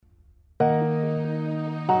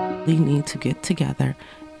We need to get together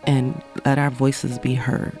and let our voices be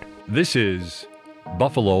heard. This is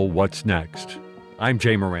Buffalo What's Next. I'm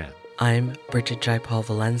Jay Moran. I'm Bridget Jaipal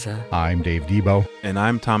Valenza. I'm Dave Debo. And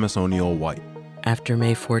I'm Thomas O'Neill White. After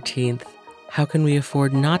May 14th, how can we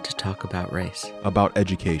afford not to talk about race? About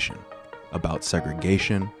education, about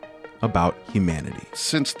segregation, about humanity.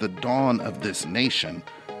 Since the dawn of this nation,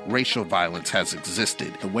 racial violence has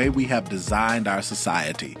existed. The way we have designed our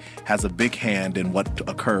society has a big hand in what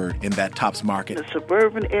occurred in that Tops Market. The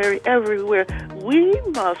suburban area, everywhere. We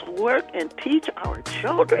must work and teach our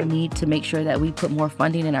children. We need to make sure that we put more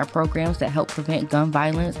funding in our programs that help prevent gun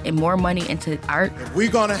violence and more money into art. If we're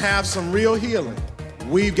going to have some real healing,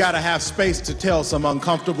 we've got to have space to tell some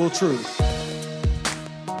uncomfortable truth.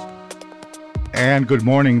 And good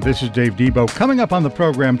morning, this is Dave Debo. Coming up on the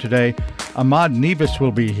program today, Ahmad Nieves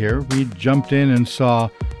will be here. We jumped in and saw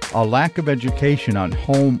a lack of education on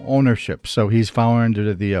home ownership. So he's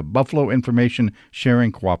founded the Buffalo Information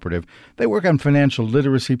Sharing Cooperative. They work on financial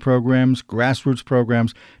literacy programs, grassroots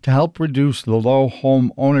programs to help reduce the low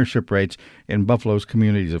home ownership rates in Buffalo's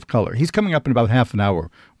communities of color. He's coming up in about half an hour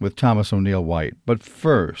with Thomas O'Neill White. But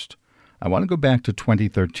first, I want to go back to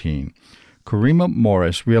 2013. Kareema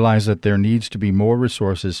Morris realized that there needs to be more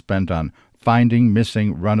resources spent on finding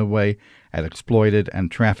missing, runaway, and exploited and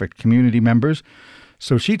trafficked community members.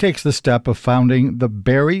 So she takes the step of founding the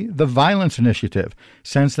Bury the Violence Initiative.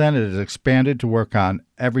 Since then, it has expanded to work on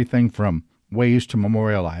everything from ways to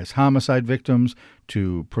memorialize homicide victims,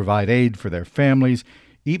 to provide aid for their families,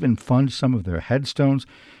 even fund some of their headstones.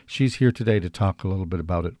 She's here today to talk a little bit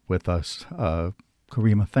about it with us.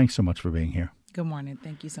 Kareema, thanks so much for being here. Good morning.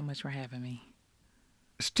 Thank you so much for having me.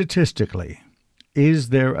 Statistically, is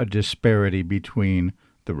there a disparity between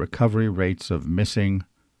the recovery rates of missing,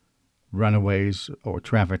 runaways, or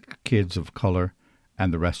trafficked kids of color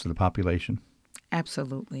and the rest of the population?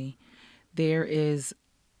 Absolutely. There is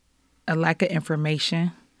a lack of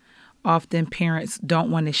information. Often parents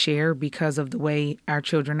don't want to share because of the way our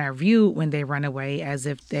children are viewed when they run away, as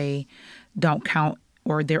if they don't count,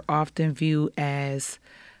 or they're often viewed as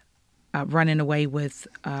running away with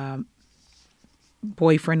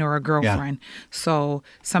boyfriend or a girlfriend. Yeah. So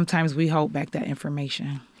sometimes we hold back that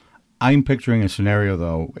information. I'm picturing a scenario,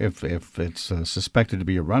 though, if it's suspected to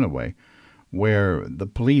be a runaway, where the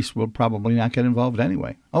police will probably not get involved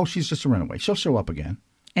anyway. Oh, she's just a runaway. She'll show up again.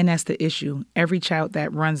 And that's the issue. Every child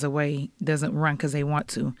that runs away doesn't run because they want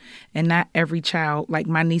to. And not every child, like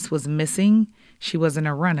my niece was missing. She wasn't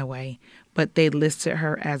a runaway, but they listed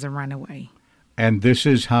her as a runaway. And this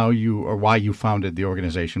is how you, or why you founded the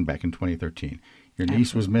organization back in 2013. Your niece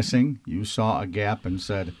Absolutely. Was missing. You saw a gap and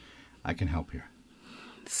said, I can help here.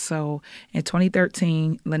 So in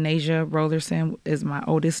 2013, Lanasia Rollerson is my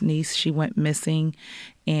oldest niece. She went missing,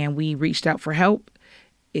 and we reached out for help.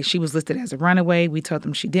 She was listed as a runaway. We told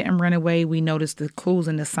them she didn't run away. We noticed the clues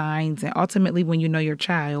and the signs. And ultimately, when you know your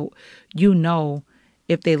child, you know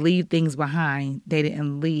if they leave things behind, they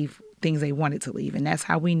didn't leave things they wanted to leave. And that's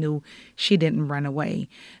how we knew she didn't run away.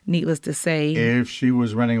 Needless to say, if she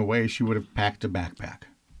was running away, she would have packed a backpack.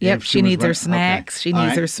 Yep, she needs her snacks. Okay. She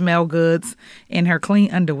needs her smell goods and her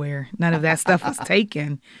clean underwear. None of that stuff was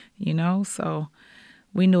taken, so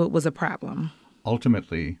we knew it was a problem.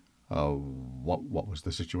 Ultimately, what was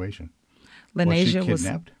the situation? Lanasia was she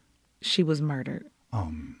kidnapped? She was murdered.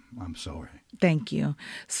 I'm sorry. Thank you.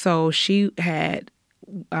 So she had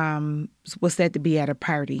was said to be at a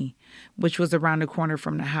party, which was around the corner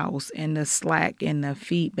from the house. And the slack and the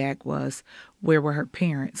feedback was, where were her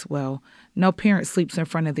parents? Well, no parent sleeps in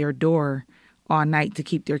front of their door all night to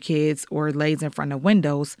keep their kids or lays in front of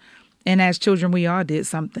windows. And as children, we all did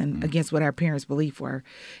something against what our parents' beliefs were.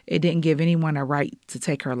 It didn't give anyone a right to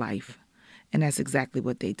take her life. And that's exactly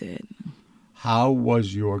what they did. How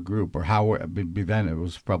was your group, or then it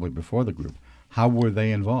was probably before the group, how were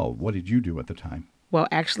they involved? What did you do at the time? Well,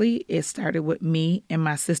 actually, it started with me and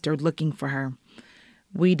my sister looking for her.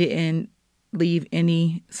 We didn't leave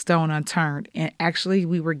any stone unturned. And actually,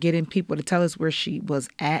 we were getting people to tell us where she was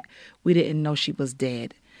at. We didn't know she was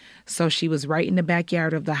dead. So she was right in the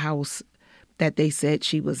backyard of the house that they said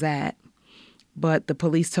she was at. But the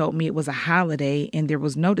police told me it was a holiday and there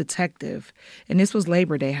was no detective. And this was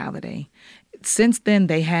Labor Day holiday. Since then,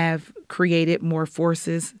 they have created more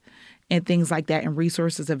forces and things like that and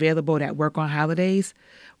resources available that work on holidays.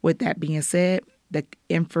 With that being said, the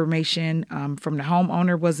information from the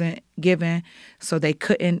homeowner wasn't given, so they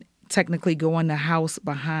couldn't technically go in the house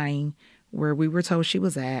behind where we were told she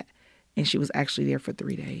was at, and she was actually there for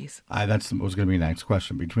 3 days. That was going to be the next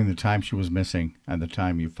question. Between the time she was missing and the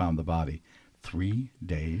time you found the body, 3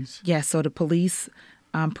 days? Yes, so the police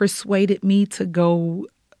persuaded me to go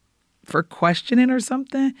for questioning or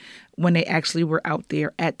something when they actually were out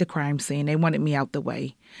there at the crime scene. They wanted me out the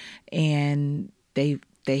way. And they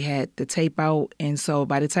had the tape out. And so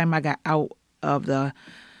by the time I got out of the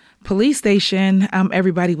police station,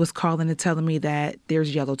 everybody was calling and telling me that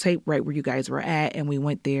there's yellow tape right where you guys were at. And we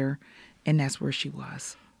went there, and that's where she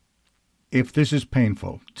was. If this is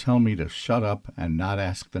painful, tell me to shut up and not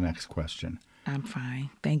ask the next question. I'm fine.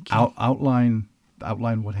 Thank you. Outline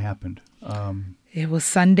what happened. It was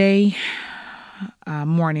Sunday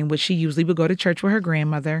morning, which she usually would go to church with her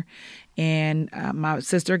grandmother. And my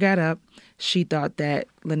sister got up. She thought that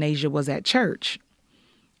Lenasia was at church.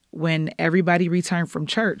 When everybody returned from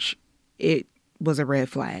church, it was a red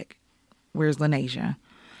flag. Where's Lenasia?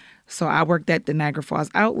 So I worked at the Niagara Falls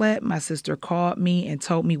outlet. My sister called me and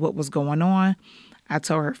told me what was going on. I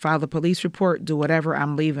told her, file the police report, do whatever,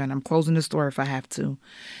 I'm leaving. I'm closing the store if I have to.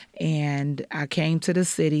 And I came to the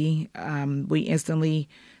city. We instantly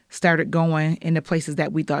started going in the places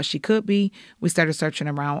that we thought she could be. We started searching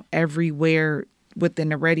around everywhere within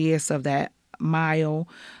the radius of that mile.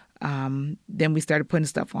 Then we started putting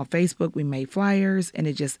stuff on Facebook. We made flyers, and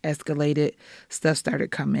it just escalated. Stuff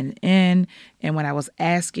started coming in. And when I was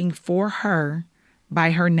asking for her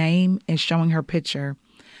by her name and showing her picture,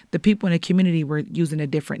 the people in the community were using a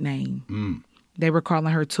different name. They were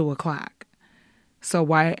calling her 2 o'clock. So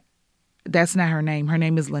why? That's not her name. Her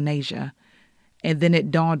name is Lenasia. And then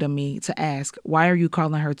it dawned on me to ask, why are you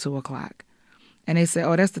calling her 2 o'clock? And they said,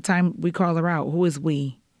 oh, that's the time we call her out. Who is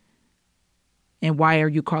we? And why are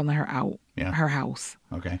you calling her out? Yeah. Her house.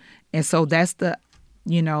 Okay. And so that's the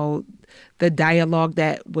dialogue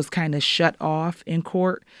that was kind of shut off in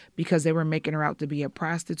court because they were making her out to be a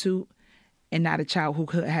prostitute and not a child who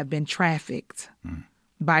could have been trafficked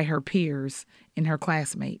by her peers and her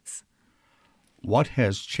classmates. What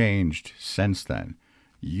has changed since then?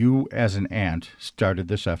 You, as an aunt, started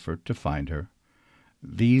this effort to find her.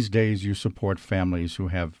 These days you support families who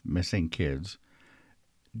have missing kids.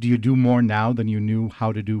 Do you do more now than you knew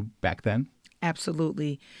how to do back then?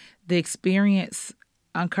 Absolutely. The experience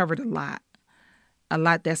uncovered a lot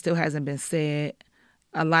that still hasn't been said,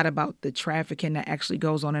 a lot about the trafficking that actually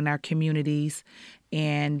goes on in our communities,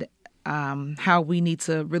 and how we need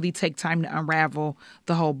to really take time to unravel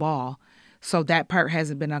the whole ball. So that part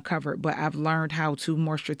hasn't been uncovered, but I've learned how to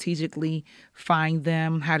more strategically find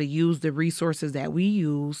them, how to use the resources that we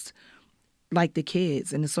used, like the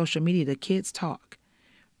kids and the social media. The kids talk.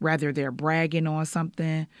 Rather they're bragging on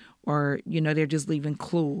something or, they're just leaving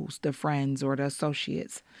clues, the friends or the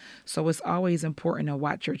associates. So it's always important to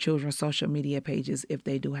watch your children's social media pages if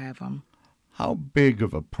they do have them. How big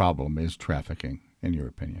of a problem is trafficking, in your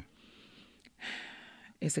opinion?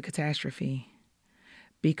 It's a catastrophe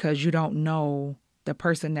because you don't know the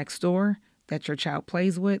person next door that your child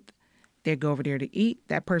plays with. They go over there to eat.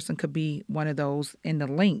 That person could be one of those in the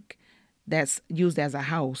link that's used as a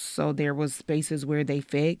house. So there was spaces where they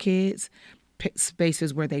fed kids,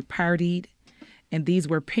 spaces where they partied, and these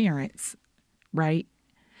were parents, right?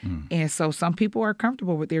 And so some people are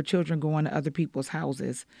comfortable with their children going to other people's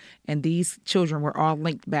houses, and these children were all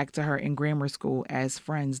linked back to her in grammar school as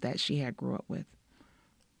friends that she had grew up with.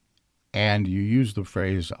 And you use the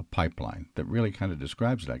phrase a pipeline that really kind of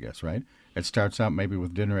describes it, I guess, right? It starts out maybe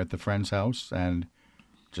with dinner at the friend's house and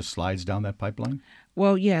just slides down that pipeline?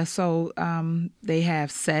 Well, yeah. So they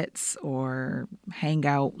have sets or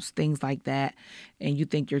hangouts, things like that. And you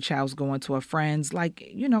think your child's going to a friend's,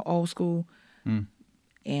 like, old school.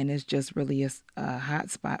 And it's just really a hot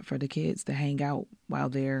spot for the kids to hang out while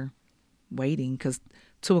they're waiting. Because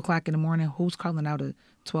 2 o'clock in the morning, who's calling out a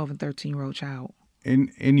 12 and 13-year-old child?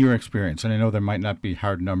 In your experience, and I know there might not be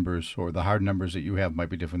hard numbers, or the hard numbers that you have might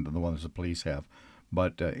be different than the ones the police have,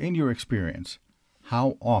 but in your experience,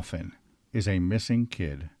 how often is a missing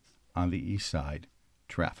kid on the east side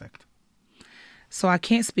trafficked? So I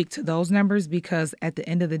can't speak to those numbers because at the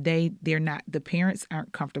end of the day, the parents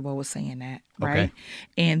aren't comfortable with saying that, right? Okay.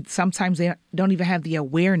 And sometimes they don't even have the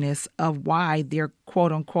awareness of why their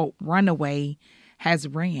quote unquote runaway has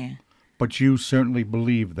ran. But you certainly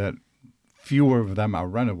believe that fewer of them are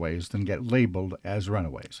runaways than get labeled as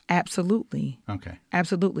runaways. Absolutely. Okay.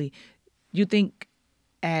 Absolutely. You think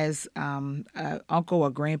as an uncle,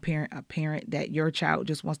 a grandparent, a parent, that your child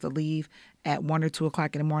just wants to leave at 1 or 2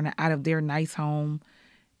 o'clock in the morning out of their nice home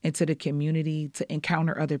into the community to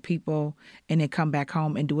encounter other people and then come back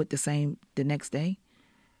home and do it the same the next day?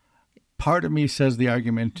 Part of me says the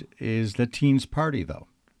argument is that teens party, though,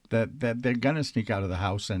 that they're going to sneak out of the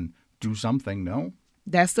house and do something, no?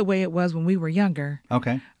 That's the way it was when we were younger.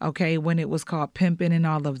 Okay, when it was called pimping and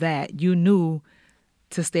all of that. You knew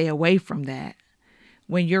to stay away from that.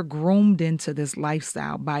 when you're groomed into this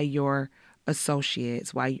lifestyle by your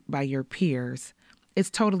associates, by your peers, it's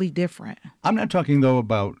totally different. I'm not talking, though,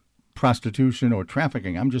 about prostitution or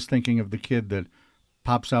trafficking. I'm just thinking of the kid that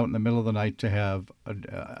pops out in the middle of the night to have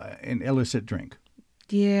an illicit drink.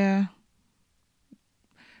 Yeah.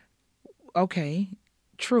 Okay,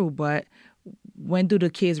 true, but when do the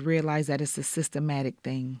kids realize that it's a systematic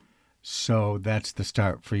thing? So that's the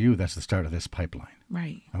start for you. That's the start of this pipeline.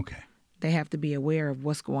 Right. Okay. They have to be aware of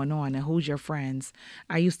what's going on and who's your friends.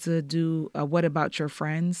 I used to do What About Your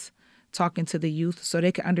Friends, talking to the youth so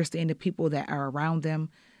they can understand the people that are around them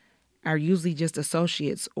are usually just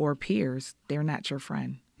associates or peers. They're not your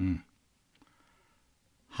friend. Mm.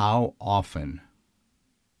 How often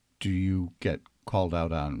do you get called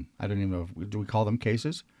out on? I don't even know. Do we call them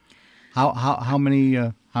cases? How many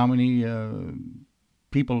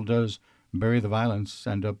people does Bury the Violence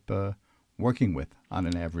end up working with on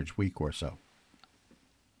an average week or so?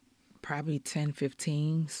 Probably 10,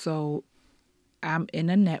 15. So I'm in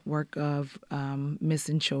a network of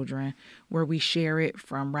missing children where we share it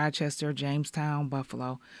from Rochester, Jamestown,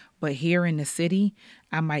 Buffalo. But here in the city,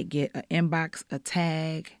 I might get an inbox, a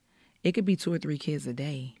tag. It could be 2 or 3 kids a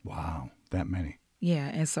day. Wow, that many. Yeah,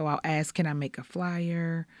 and so I'll ask, can I make a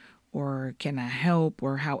flyer or can I help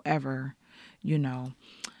or however,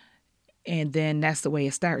 And then that's the way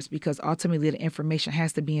it starts because ultimately the information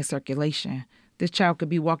has to be in circulation. This child could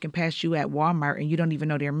be walking past you at Walmart and you don't even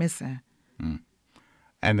know they're missing. Mm.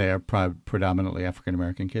 And they are predominantly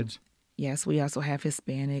African-American kids? Yes, we also have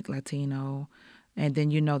Hispanic, Latino, and then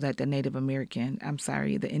that the Native American,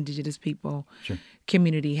 the indigenous people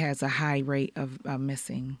community has a high rate of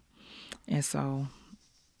missing. And so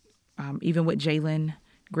even with Jalen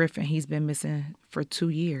Griffin, he's been missing for 2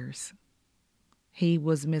 years. He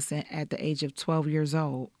was missing at the age of 12 years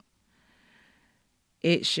old.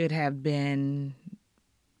 It should have been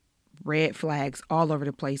red flags all over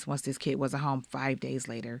the place once this kid was at home 5 days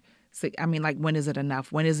later. So, when is it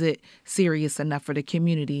enough? When is it serious enough for the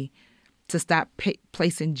community to stop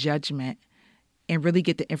placing judgment and really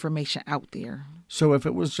get the information out there? So if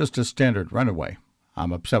it was just a standard runaway,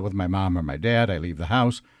 I'm upset with my mom or my dad, I leave the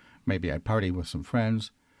house, maybe I party with some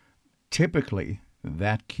friends, typically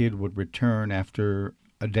that kid would return after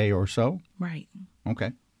a day or so? Right.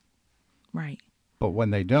 Okay. Right. But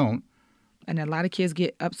when they don't. And a lot of kids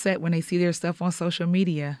get upset when they see their stuff on social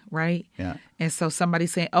media, right? Yeah. And so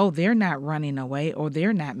somebody's saying, oh, they're not running away or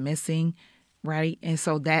they're not missing, right? And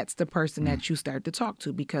so that's the person that you start to talk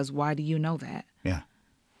to because why do you know that? Yeah.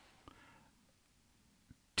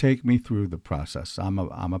 Take me through the process. I'm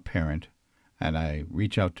a parent and I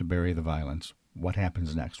reach out to Bury the Violence. What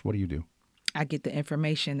happens next? What do you do? I get the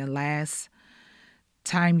information the last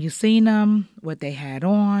time you seen them, what they had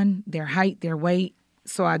on, their height, their weight.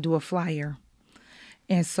 So I do a flyer.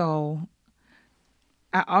 And so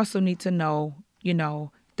I also need to know,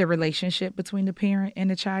 the relationship between the parent and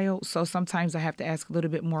the child. So sometimes I have to ask a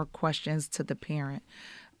little bit more questions to the parent.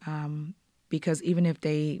 Because even if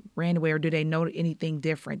they ran away or do they know anything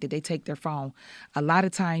different, did they take their phone? A lot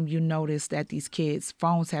of time you notice that these kids'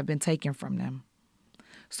 phones have been taken from them.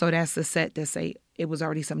 So that's the set that say it was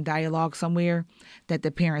already some dialogue somewhere that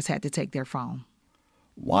the parents had to take their phone.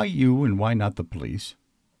 Why you and why not the police?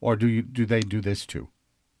 Or do they do this too?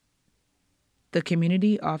 The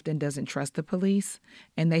community often doesn't trust the police,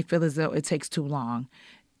 and they feel as though it takes too long.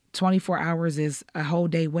 24 hours is a whole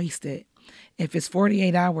day wasted. If it's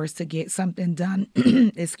 48 hours to get something done,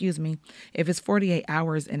 excuse me, if it's 48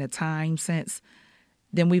 hours in a time sense,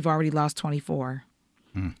 then we've already lost 24.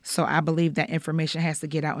 So I believe that information has to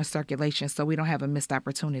get out in circulation so we don't have a missed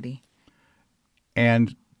opportunity.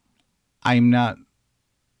 And I'm not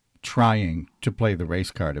trying to play the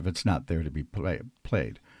race card if it's not there to be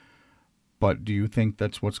played. But do you think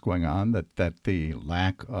that's what's going on, that the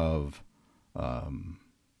lack of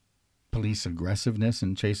police aggressiveness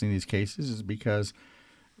in chasing these cases is because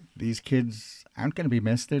these kids aren't going to be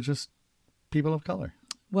missed, they're just people of color?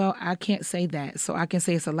 Well, I can't say that. So I can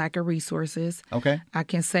say it's a lack of resources. Okay. I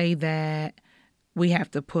can say that we have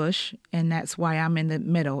to push, and that's why I'm in the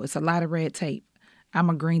middle. It's a lot of red tape. I'm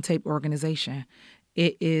a green tape organization.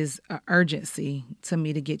 It is an urgency to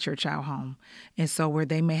me to get your child home. And so where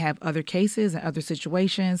they may have other cases and other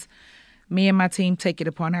situations, me and my team take it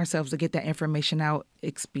upon ourselves to get that information out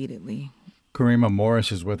expediently. Kareema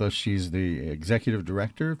Morris is with us. She's the executive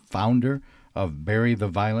director, founder of Bury the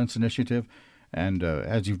Violence Initiative. And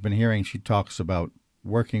as you've been hearing, she talks about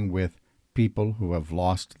working with people who have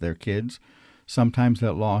lost their kids. Sometimes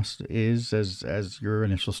that loss is, as your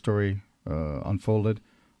initial story unfolded,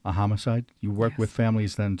 a homicide. You work with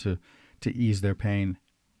families then to ease their pain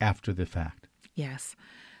after the fact. Yes.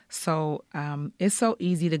 So it's so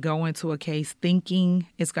easy to go into a case thinking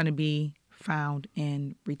it's going to be found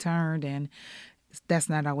and returned, and that's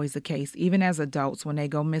not always the case. Even as adults, when they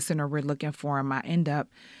go missing or we're looking for them, I end up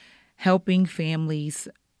helping families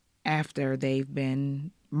after they've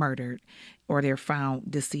been murdered or they're found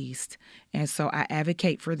deceased. And so I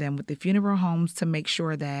advocate for them with the funeral homes to make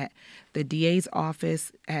sure that the DA's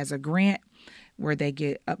office has a grant where they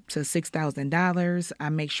get up to $6,000. I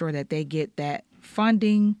make sure that they get that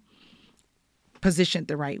funding positioned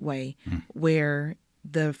the right way, where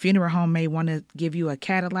the funeral home may want to give you a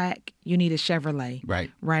Cadillac, you need a Chevrolet.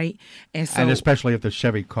 Right. And so, and especially if the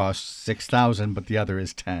Chevy costs $6,000, but the other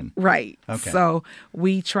is $10,000. Right. Okay. So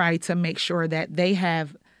we try to make sure that they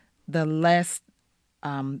have the less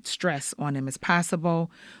stress on them as possible.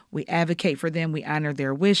 We advocate for them. We honor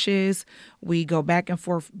their wishes. We go back and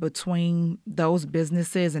forth between those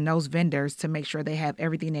businesses and those vendors to make sure they have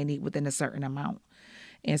everything they need within a certain amount.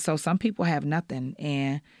 And so some people have nothing,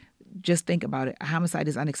 and just think about it. A homicide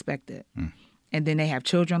is unexpected. And then they have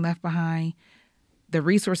children left behind. The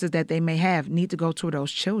resources that they may have need to go to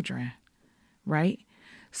those children, right?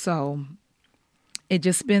 So it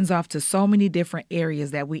just spins off to so many different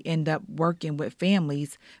areas that we end up working with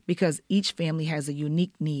families because each family has a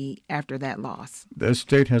unique need after that loss. The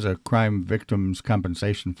state has a crime victims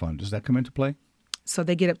compensation fund. Does that come into play? So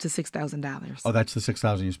they get up to $6,000. Oh, that's the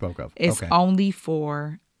 $6,000 you spoke of. It's okay. only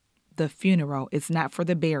for the funeral. It's not for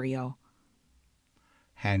the burial.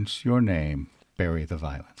 Hence your name, Bury the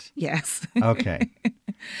Violence. Yes. Okay.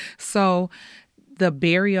 So the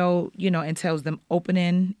burial, entails them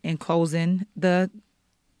opening and closing the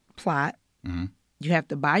plot. You have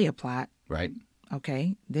to buy a plot. Right.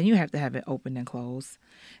 Okay. Then you have to have it open and closed.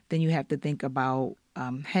 Then you have to think about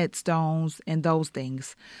headstones and those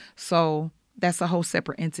things. So that's a whole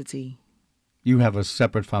separate entity. You have a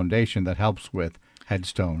separate foundation that helps with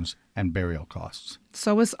headstones and burial costs.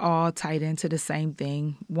 So it's all tied into the same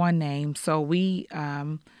thing, one name. So we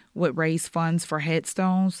would raise funds for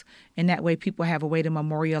headstones, and that way people have a way to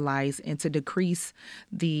memorialize and to decrease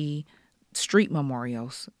the street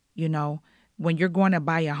memorials. When you're going to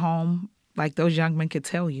buy a home, like those young men could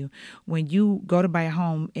tell you, when you go to buy a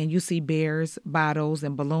home and you see bears, bottles,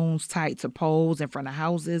 and balloons tied to poles in front of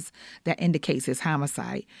houses, that indicates it's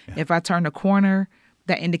homicide. Yeah. If I turn a corner,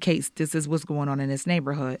 that indicates this is what's going on in this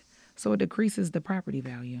neighborhood. So it decreases the property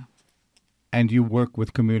value. And you work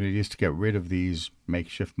with communities to get rid of these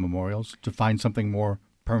makeshift memorials, to find something more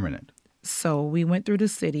permanent. So we went through the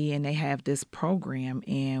city and they have this program,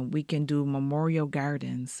 and we can do memorial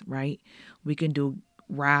gardens, right? We can do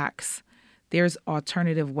rocks. There's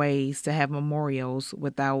alternative ways to have memorials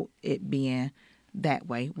without it being that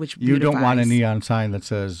way, which you beautifies. Don't want a neon sign that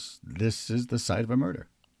says, this is the site of a murder.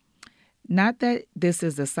 Not that this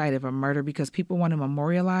is the site of a murder, because people want to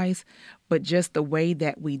memorialize, but just the way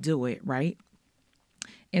that we do it, right?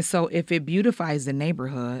 And so if it beautifies the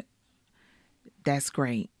neighborhood, that's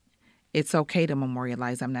great. It's okay to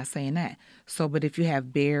memorialize. I'm not saying that. So, but if you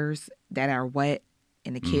have bears that are wet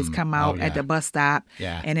and the kids come out at the bus stop,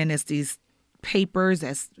 and then it's these papers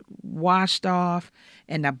that's washed off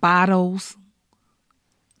and the bottles,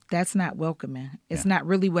 that's not welcoming. It's not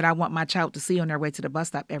really what I want my child to see on their way to the bus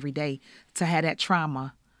stop every day, to have that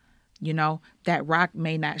trauma. That rock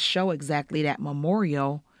may not show exactly that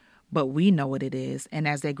memorial, but we know what it is. And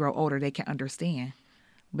as they grow older, they can understand.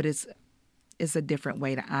 But it's a different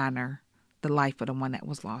way to honor the life of the one that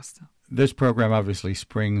was lost. This program obviously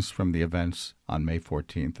springs from the events on May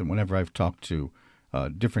 14th. And whenever I've talked to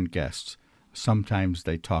different guests, sometimes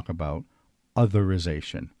they talk about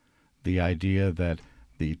otherization, the idea that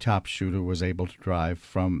the top shooter was able to drive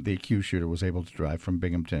from, the accused shooter was able to drive from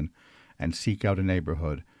Binghamton and seek out a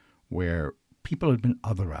neighborhood where people had been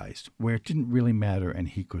otherized, where it didn't really matter, and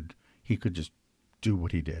he could just do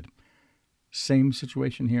what he did. Same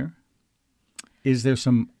situation here? Is there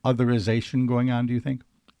some otherization going on, do you think?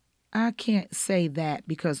 I can't say that,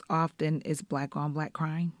 because often it's black on black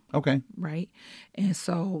crime. Okay. Right? And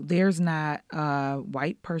so there's not a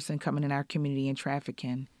white person coming in our community and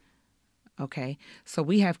trafficking. Okay? So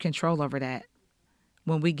we have control over that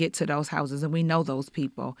when we get to those houses, and we know those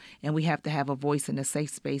people, and we have to have a voice in a safe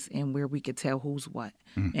space and where we could tell who's what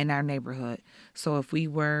in our neighborhood. So if we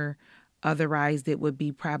were otherized, it would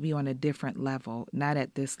be probably on a different level, not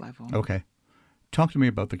at this level. Okay. Talk to me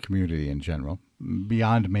about the community in general,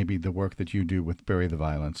 beyond maybe the work that you do with Bury the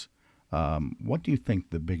Violence. What do you think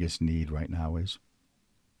the biggest need right now is?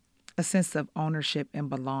 A sense of ownership and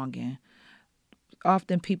belonging.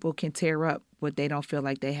 Often people can tear up what they don't feel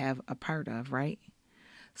like they have a part of, right?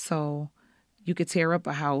 So you could tear up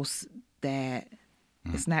a house that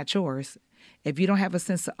it's not yours. If you don't have a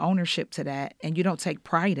sense of ownership to that and you don't take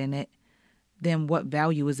pride in it, then what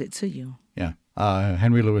value is it to you? Yeah.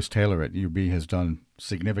 Henry Louis Taylor at UB has done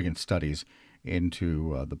significant studies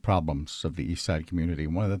into the problems of the East Side community.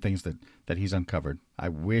 One of the things that he's uncovered, I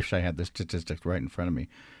wish I had the statistics right in front of me,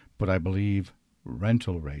 but I believe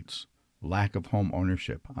rental rates, lack of home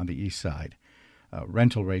ownership on the East Side,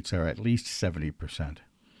 rental rates are at least 70%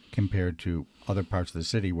 compared to other parts of the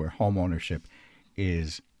city where home ownership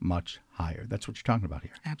is much higher. That's what you're talking about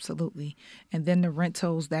here. Absolutely. And then the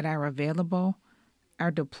rentals that are available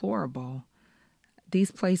are deplorable.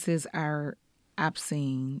 These places are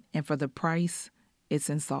obscene, and for the price, it's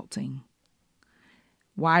insulting.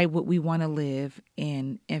 Why would we want to live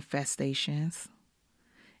in infestations,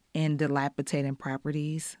 in dilapidating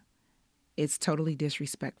properties? It's totally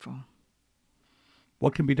disrespectful.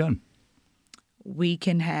 What can be done? We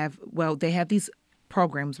can have, they have these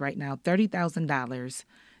programs right now, $30,000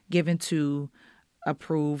 given to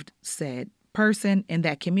approved said person in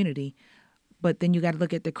that community. But then you got to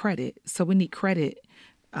look at the credit. So we need credit.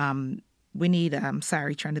 We need,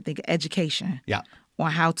 trying to think of education. Yeah.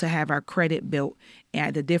 On how to have our credit built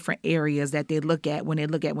at the different areas that they look at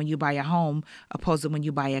when you buy a home opposed to when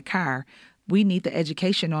you buy a car. We need the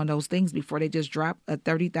education on those things before they just drop a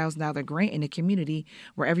 $30,000 grant in a community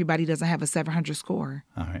where everybody doesn't have a 700 score.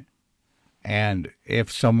 All right. And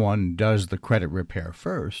if someone does the credit repair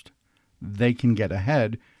first, they can get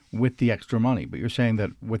ahead with the extra money. But you're saying that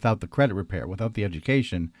without the credit repair, without the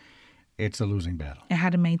education, it's a losing battle. And how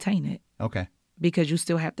to maintain it. Okay. Because you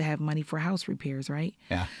still have to have money for house repairs, right?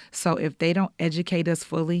 Yeah. So if they don't educate us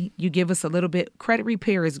fully, you give us a little bit. Credit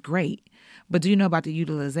repair is great, but do you know about the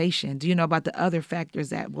utilization? Do you know about the other factors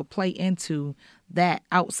that will play into that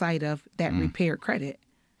outside of that repair credit?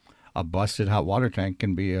 A busted hot water tank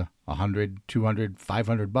can be $100, $200,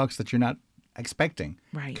 $500 that you're not expecting,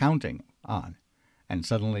 right, counting on, and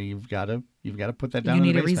suddenly you've got to put that down. You in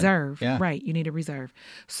need the a basement. reserve, yeah. Right? You need a reserve.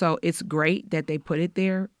 So it's great that they put it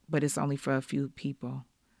there, but it's only for a few people.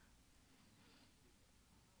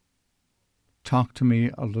 Talk to me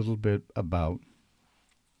a little bit about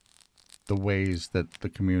the ways that the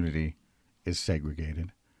community is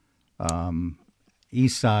segregated.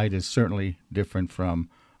 East Side is certainly different from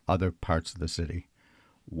other parts of the city.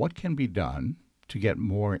 What can be done to get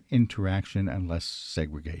more interaction and less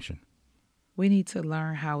segregation? We need to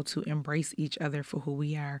learn how to embrace each other for who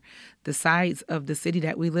we are. The sides of the city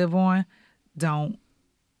that we live on don't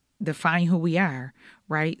define who we are,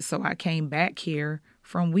 right? So I came back here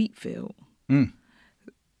from Wheatfield.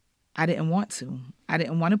 I didn't want to. I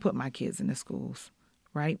didn't want to put my kids in the schools,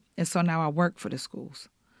 right? And so now I work for the schools.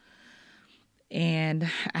 And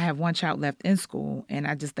I have one child left in school, and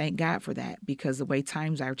I just thank God for that, because the way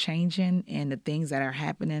times are changing and the things that are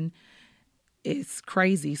happening, it's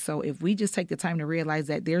crazy. So if we just take the time to realize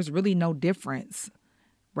that there's really no difference,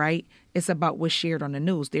 right? It's about what's shared on the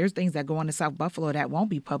news. There's things that go on in South Buffalo that won't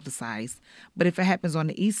be publicized. But if it happens on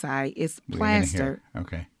the East Side, it's plastered.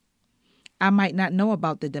 Okay. I might not know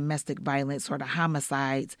about the domestic violence or the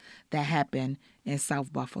homicides that happen in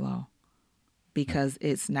South Buffalo because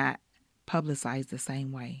it's not publicized the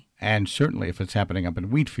same way. And certainly if it's happening up in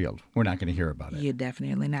Wheatfield, we're not going to hear about it. You're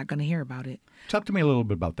definitely not going to hear about it. Talk to me a little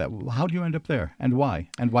bit about that. How did you end up there, and why?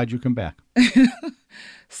 And why'd you come back?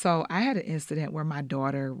 So I had an incident where my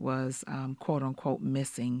daughter was, quote unquote,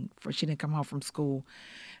 missing. She didn't come home from school.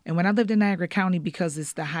 And when I lived in Niagara County, because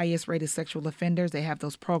it's the highest rated sexual offenders, they have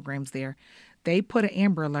those programs there. They put an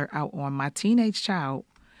Amber Alert out on my teenage child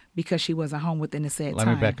because she wasn't home within the said time.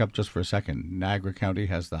 Let me back up just for a second. Niagara County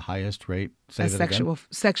has the highest rate. Say that again.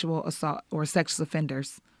 Sexual assault or sex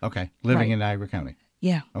offenders. Okay. Living Right. in Niagara County.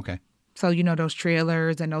 Yeah. Okay. So, those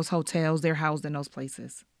trailers and those hotels, they're housed in those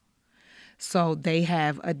places. So they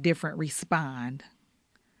have a different respond,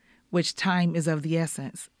 which time is of the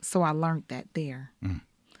essence. So I learned that there.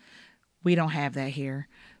 We don't have that here.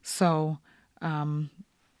 So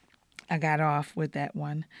I got off with that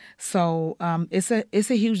one. So it's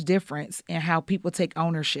a huge difference in how people take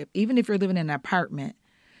ownership. Even if you're living in an apartment,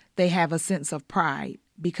 they have a sense of pride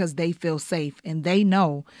because they feel safe and they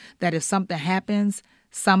know that if something happens,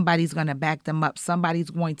 somebody's going to back them up. Somebody's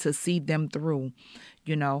going to see them through,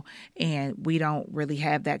 and we don't really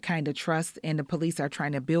have that kind of trust. And the police are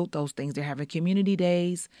trying to build those things. They're having community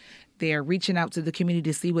days. They're reaching out to the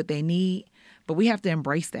community to see what they need. But we have to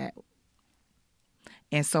embrace that.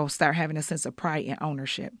 And so start having a sense of pride and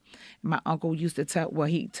ownership. My uncle used to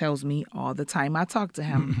he tells me all the time I talk to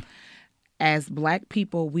him, as Black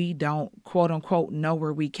people, we don't, quote unquote, know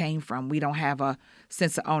where we came from. We don't have a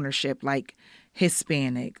sense of ownership like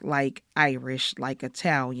Hispanic, like Irish, like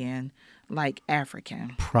Italian, like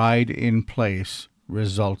African. Pride in place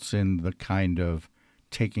results in the kind of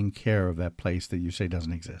taking care of that place that you say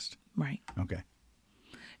doesn't exist. Right. Okay.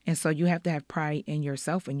 And so you have to have pride in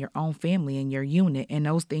yourself and your own family and your unit and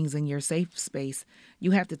those things in your safe space.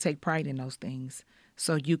 You have to take pride in those things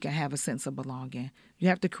so you can have a sense of belonging. You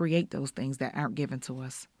have to create those things that aren't given to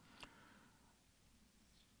us.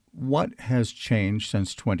 What has changed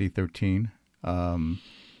since 2013?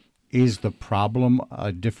 Is the problem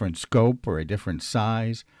a different scope or a different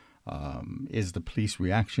size? Is the police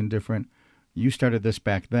reaction different? You started this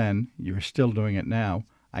back then. You're still doing it now.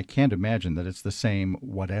 I can't imagine that it's the same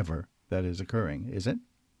whatever that is occurring, is it?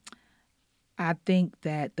 I think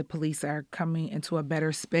that the police are coming into a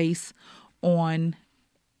better space on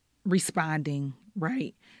responding,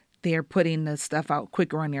 right? They're putting the stuff out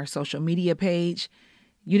quicker on their social media page.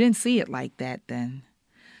 You didn't see it like that then.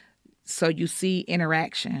 So you see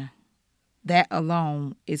interaction. That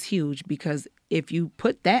alone is huge, because if you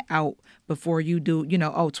put that out before you do,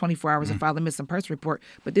 24 hours and file a missing person report,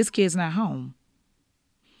 but this kid's not home.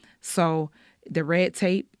 So the red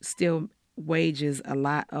tape still wages a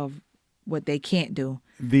lot of what they can't do.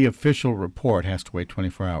 The official report has to wait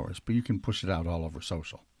 24 hours, but you can push it out all over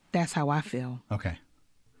social. That's how I feel. Okay.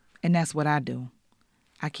 And that's what I do.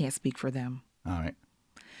 I can't speak for them. All right.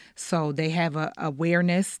 So they have a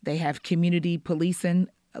awareness. They have community policing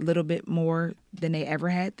a little bit more than they ever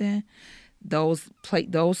had then. Those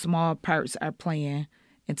small parts are playing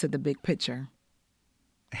into the big picture.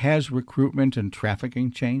 Has recruitment and trafficking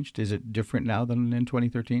changed? Is it different now than in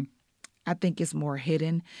 2013? I think it's more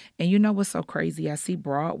hidden. And you know what's so crazy? I see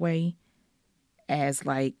Broadway as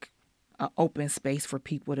like an open space for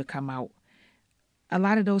people to come out. A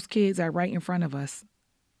lot of those kids are right in front of us.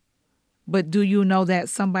 But do you know that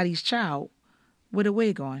somebody's child with a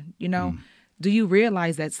wig on? Do you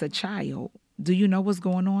realize that's a child? Do you know what's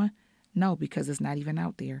going on? No, because it's not even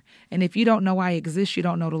out there. And if you don't know I exist, you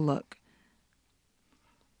don't know to look.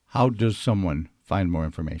 How does someone find more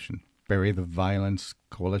information? Bury the Violence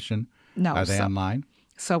Coalition? No. Are they online?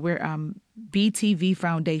 So we're BTV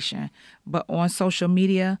Foundation. But on social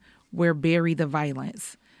media, we're Bury the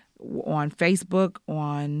Violence. On Facebook,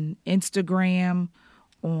 on Instagram,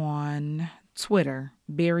 on Twitter,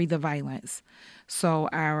 Bury the Violence. So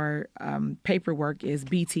our paperwork is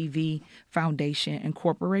BTV Foundation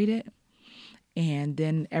Incorporated. And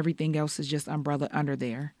then everything else is just umbrella under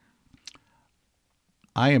there.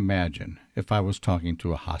 I imagine if I was talking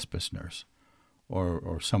to a hospice nurse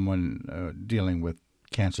or someone dealing with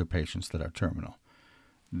cancer patients that are terminal,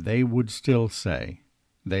 they would still say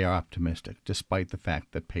they are optimistic despite the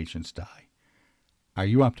fact that patients die. Are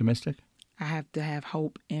you optimistic? I have to have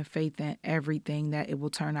hope and faith in everything that it will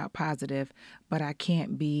turn out positive, but I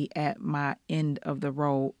can't be at my end of the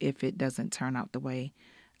road if it doesn't turn out the way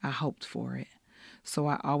I hoped for it. So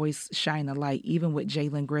I always shine a light. Even with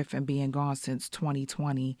Jalen Griffin being gone since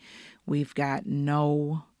 2020, we've got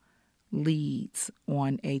no leads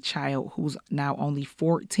on a child who's now only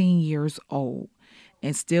 14 years old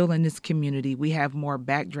and still in this community. We have more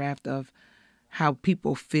backdraft of how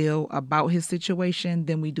people feel about his situation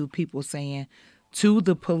than we do people saying to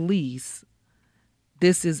the police,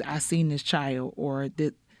 I seen this child, or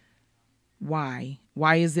why?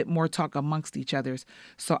 Why is it more talk amongst each others?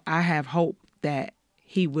 So I have hope that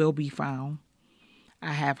he will be found.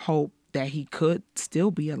 I have hope that he could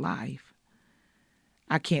still be alive.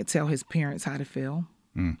 I can't tell his parents how to feel.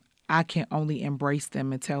 I can only embrace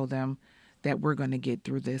them and tell them that we're going to get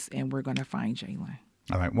through this and we're going to find Jalen.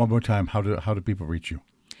 All right, one more time. How do people reach you?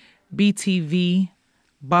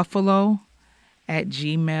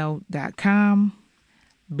 btvbuffalo@gmail.com.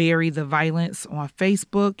 Bury the Violence on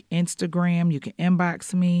Facebook, Instagram. You can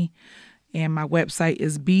inbox me. And my website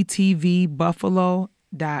is btvbuffalo.org.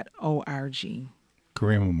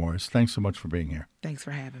 Kareema Morris, thanks so much for being here. Thanks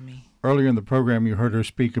for having me. Earlier in the program, you heard her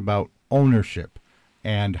speak about ownership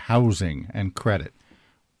and housing and credit.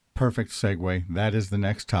 Perfect segue. That is the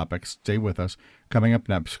next topic. Stay with us. Coming up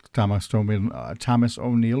next, Thomas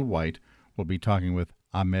O'Neill White will be talking with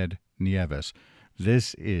Ahmad Nieves.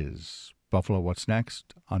 This is Buffalo What's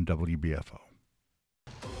Next on WBFO.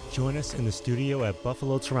 Join us in the studio at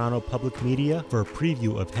Buffalo Toronto Public Media for a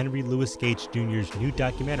preview of Henry Louis Gates Jr.'s new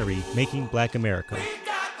documentary, Making Black America.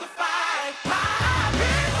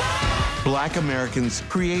 Black Americans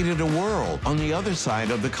created a world on the other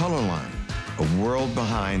side of the color line, a world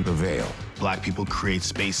behind the veil. Black people create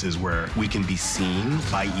spaces where we can be seen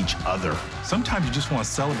by each other. Sometimes you just want to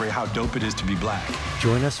celebrate how dope it is to be black.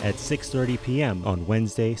 Join us at 6:30 p.m. on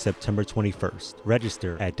Wednesday, September 21st.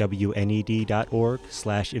 Register at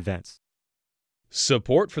WNED.org/events.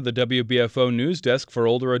 Support for the WBFO News Desk for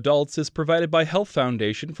Older Adults is provided by Health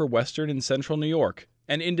Foundation for Western and Central New York,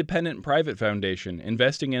 an independent private foundation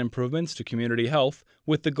investing in improvements to community health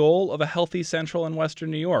with the goal of a healthy Central and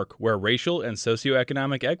Western New York where racial and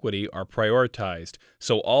socioeconomic equity are prioritized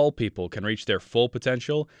so all people can reach their full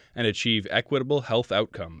potential and achieve equitable health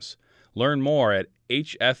outcomes. Learn more at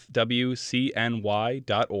hfwcny.org.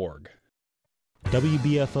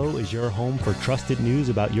 WBFO is your home for trusted news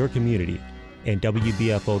about your community. And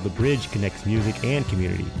WBFO The Bridge connects music and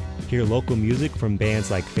community. Hear local music from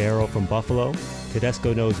bands like Pharaoh from Buffalo,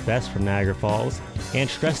 Tedesco Knows Best from Niagara Falls, and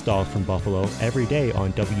Stress Dolls from Buffalo every day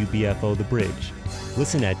on WBFO The Bridge.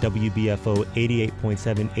 Listen at WBFO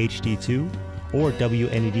 88.7 HD2 or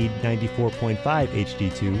WNED 94.5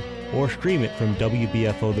 HD2 or stream it from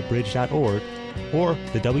WBFOTheBridge.org or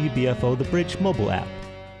the WBFO The Bridge mobile app.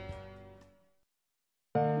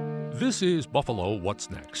 This is Buffalo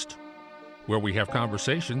What's Next, where we have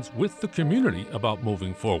conversations with the community about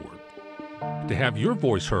moving forward. To have your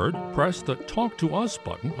voice heard, press the Talk to Us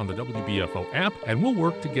button on the WBFO app, and we'll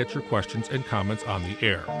work to get your questions and comments on the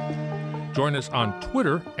air. Join us on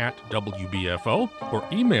Twitter at WBFO or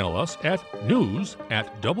email us at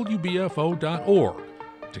news@WBFO.org.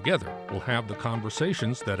 Together, we'll have the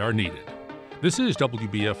conversations that are needed. This is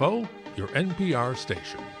WBFO, your NPR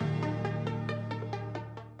station.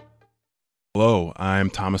 Hello, I'm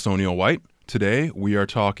Thomas O'Neill White. Today, we are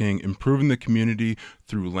talking improving the community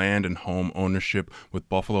through land and home ownership with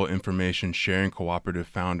Buffalo Information Sharing Cooperative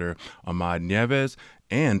founder Ahmad Nieves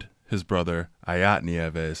and his brother Ahmad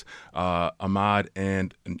Nieves. Ahmad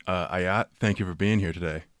and Ahmad, thank you for being here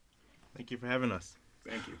today. Thank you for having us.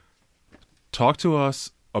 Thank you. Talk to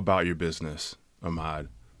us about your business, Ahmad.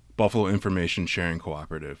 Buffalo Information Sharing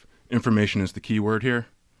Cooperative. Information is the key word here?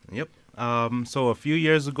 Yep. So a few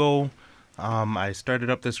years ago, I started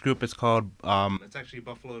up this group. It's called, it's actually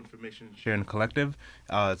Buffalo Information Sharing Collective.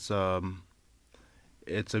 It's a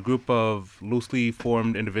group of loosely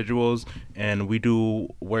formed individuals, and we do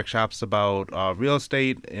workshops about real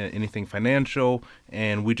estate, anything financial,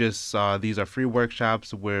 and we just, these are free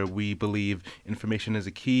workshops where we believe information is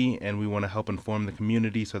a key, and we want to help inform the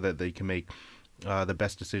community so that they can make the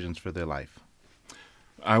best decisions for their life.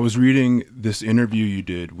 I was reading this interview you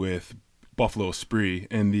did with Buffalo Spree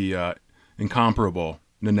and the incomparable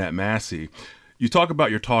Nanette Massey. You talk about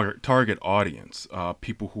your target audience,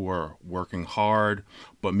 people who are working hard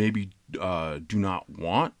but maybe do not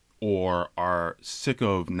want or are sick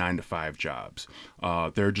of 9-to-5 jobs.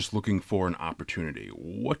 They're just looking for an opportunity.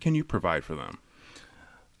 What can you provide for them?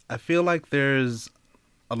 I feel like there's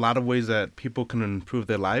a lot of ways that people can improve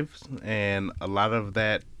their lives, and a lot of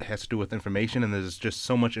that has to do with information, and there's just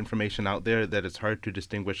so much information out there that it's hard to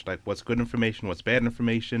distinguish like what's good information, what's bad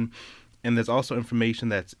information, and there's also information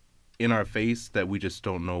that's in our face that we just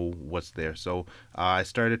don't know what's there. So I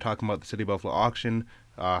started talking about the City of Buffalo auction,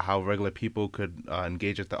 how regular people could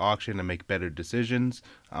engage at the auction and make better decisions,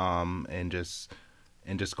 and just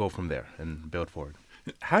go from there and build forward.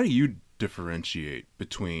 How do you differentiate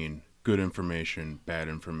between good information, bad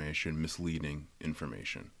information, misleading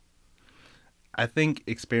information? I think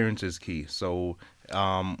experience is key. So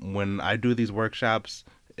when I do these workshops,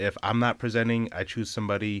 if I'm not presenting, I choose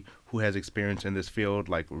somebody who has experience in this field,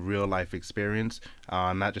 like real life experience,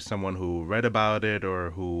 not just someone who read about it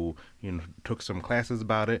or who took some classes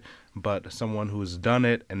about it, but someone who's done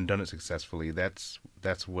it and done it successfully. That's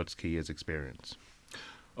what's key, is experience.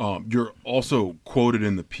 You're also quoted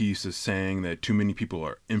in the piece as saying that too many people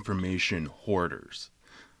are information hoarders.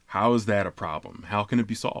 How is that a problem? How can it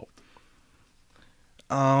be solved?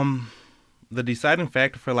 The deciding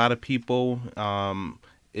factor for a lot of people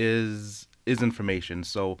is information.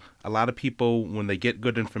 So a lot of people, when they get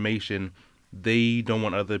good information, they don't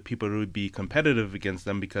want other people to be competitive against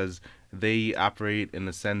them because they operate in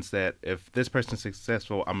the sense that if this person's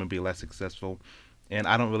successful, I'm going to be less successful. And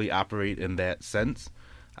I don't really operate in that sense.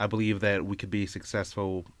 I believe that we could be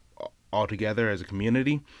successful all together as a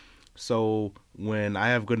community. So when I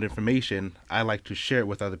have good information, I like to share it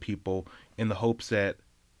with other people in the hopes that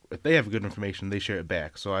if they have good information, they share it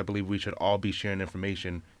back. So I believe we should all be sharing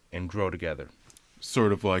information and grow together.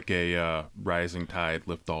 Sort of like a rising tide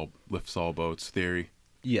lifts all boats theory.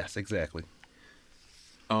 Yes, exactly.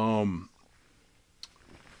 Again,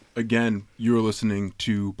 you're listening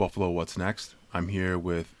to Buffalo What's Next. I'm here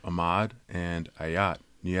with Ahmad and Ahmad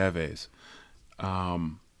Nieves.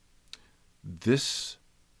 This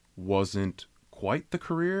wasn't quite the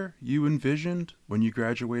career you envisioned when you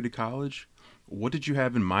graduated college. What did you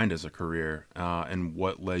have in mind as a career, and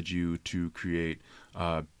what led you to create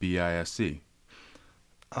BISC?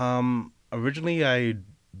 Originally, I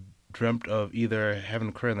dreamt of either having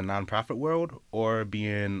a career in the nonprofit world or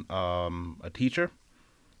being a teacher.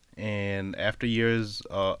 And after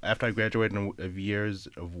I graduated of years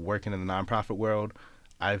of working in the nonprofit world,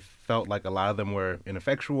 I felt like a lot of them were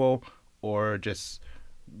ineffectual or just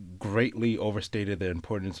greatly overstated their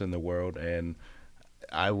importance in the world. And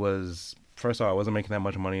first of all, I wasn't making that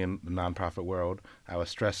much money in the nonprofit world. I was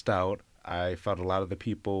stressed out. I felt a lot of the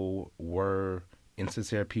people were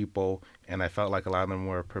insincere people, and I felt like a lot of them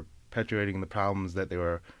were perpetuating the problems that they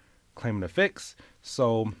were claiming to fix.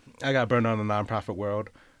 So I got burned out in the nonprofit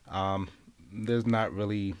world. There's not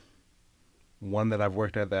really one that I've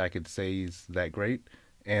worked at that I could say is that great.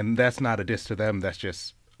 And that's not a diss to them. That's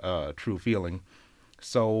just a true feeling.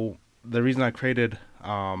 So the reason I created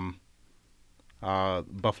Buffalo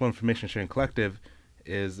Information Sharing Cooperative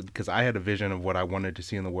is because I had a vision of what I wanted to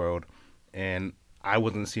see in the world, and I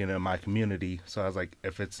wasn't seeing it in my community. So I was like,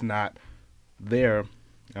 if it's not there,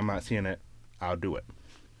 I'm not seeing it, I'll do it.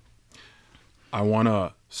 I want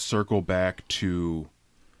to circle back to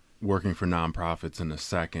working for nonprofits in a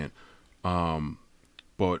second.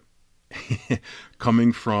 But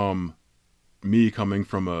coming from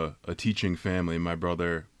a teaching family, my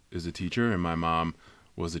brother is a teacher and my mom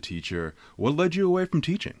was a teacher. What led you away from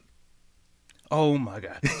teaching? Oh my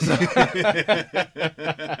God.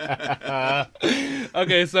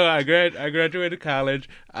 Okay, so I graduated college.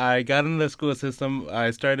 I got into the school system.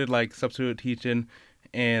 I started like substitute teaching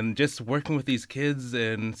and just working with these kids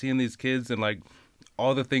and seeing these kids and like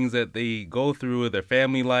all the things that they go through with their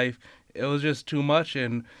family life. It was just too much.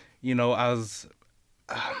 And, you know, I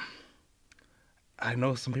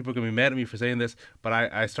know some people are going to be mad at me for saying this, but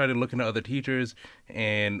I started looking at other teachers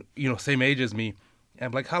and, you know, same age as me. And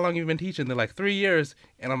I'm like, how long have you been teaching? They're like 3 years.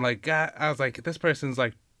 And I'm like, God, I was like, this person's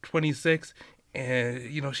like 26 and,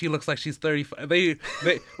 you know, she looks like she's 35. They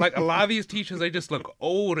like a lot of these teachers, they just look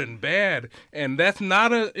old and bad. And that's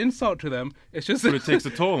not an insult to them. It's just But it takes a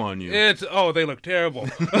toll on you. They look terrible.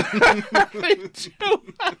 They do.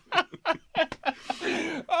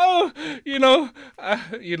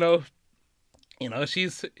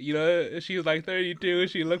 She's like 32.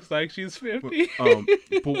 She looks like she's 50.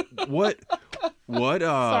 But what?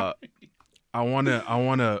 I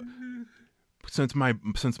wanna. Since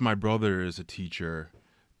my brother is a teacher,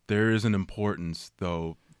 there is an importance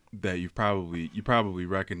though that you probably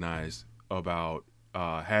recognize about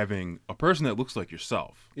having a person that looks like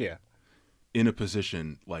yourself. Yeah. In a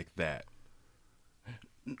position like that.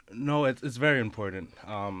 No, it's very important,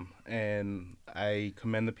 and I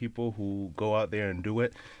commend the people who go out there and do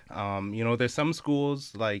it. There's some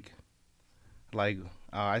schools like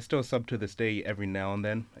I still sub to this day every now and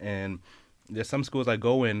then, and there's some schools I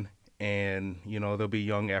go in, and there'll be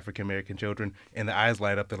young African American children, and their eyes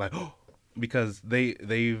light up. They're like, oh, because they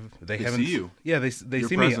haven't see you. Yeah, they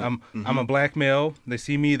see present. Me. I'm a black male. They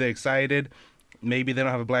see me. They're excited. Maybe they don't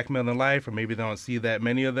have a black male in their life, or maybe they don't see that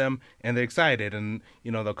many of them, and they're excited. And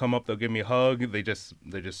they'll come up, they'll give me a hug. They just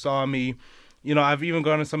saw me. I've even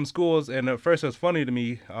gone to some schools, and at first it was funny to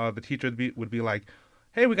me. The teacher would be like,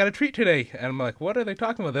 "Hey, we got a treat today," and I'm like, "What are they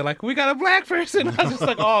talking about?" They're like, "We got a black person." I was just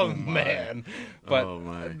like, "Oh man!"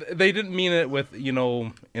 But they didn't mean it with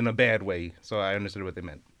in a bad way, so I understood what they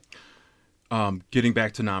meant. Getting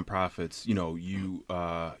back to nonprofits,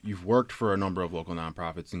 you've worked for a number of local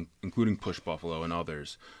nonprofits, including Push Buffalo and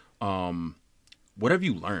others. What have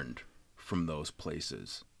you learned from those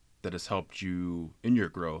places that has helped you in your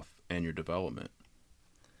growth and your development?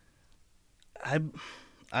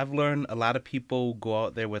 I've learned a lot of people go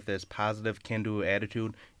out there with this positive can-do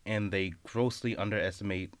attitude, and they grossly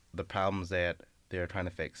underestimate the problems that they're trying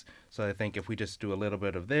to fix. So I think if we just do a little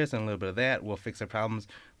bit of this and a little bit of that, we'll fix our problems,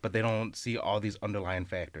 but they don't see all these underlying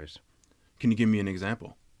factors. Can you give me an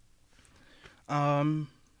example?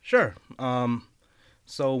 Sure.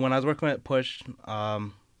 So when I was working at Push,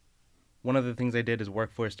 one of the things they did is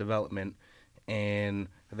workforce development, and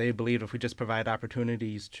they believed if we just provide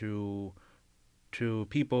opportunities to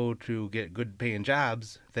people to get good paying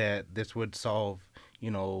jobs, that this would solve,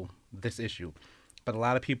 this issue. But a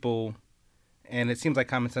lot of people, and it seems like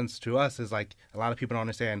common sense to us, is like a lot of people don't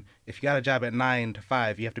understand, if you got a job at 9 to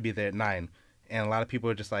 5, you have to be there at 9. And a lot of people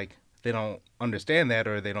are just like, they don't understand that,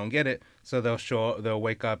 or they don't get it. So they'll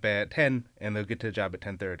wake up at 10 and they'll get to the job at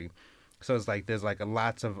 10:30. So it's like, there's like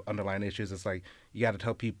lots of underlying issues. It's like, you got to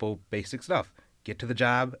tell people basic stuff. Get to the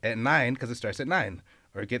job at 9 because it starts at 9.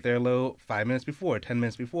 Or get there a little 5 minutes before, 10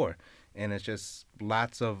 minutes before. And it's just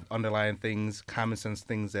lots of underlying things, common sense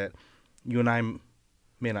things that you and I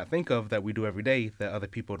may not think of that we do every day that other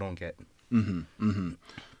people don't get.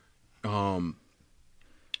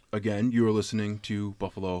 Again, you are listening to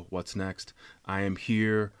Buffalo What's Next. I am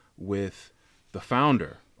here with the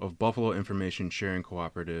founder of Buffalo Information Sharing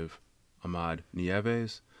Cooperative, Ahmad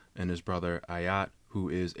Nieves, and his brother Ayat, who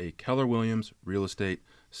is a Keller Williams real estate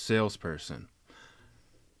salesperson.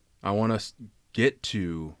 I want to get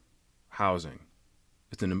to housing.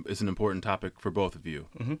 It's an important topic for both of you.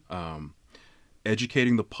 Mm-hmm.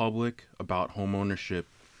 Educating the public about home ownership,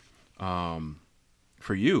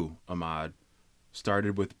 for you, Ahmad,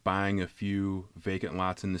 started with buying a few vacant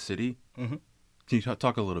lots in the city. Mm-hmm. Can you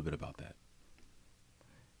talk a little bit about that?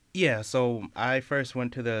 Yeah, so I first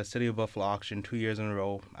went to the City of Buffalo auction 2 years in a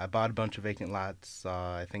row. I bought a bunch of vacant lots,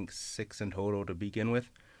 I think 6 in total to begin with.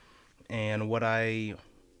 And what I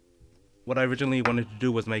originally wanted to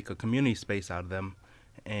do was make a community space out of them.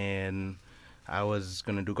 And I was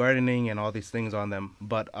going to do gardening and all these things on them.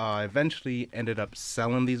 But I eventually ended up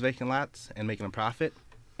selling these vacant lots and making a profit.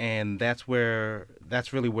 And that's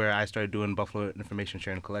really where I started doing Buffalo Information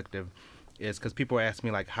Sharing Collective, is because people were asking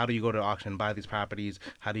me, like, how do you go to the auction and buy these properties?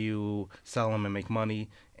 How do you sell them and make money?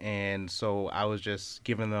 And so I was just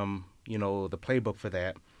giving them, the playbook for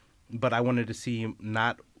that. But I wanted to see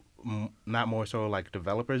not more so like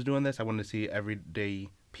developers doing this. I wanted to see everyday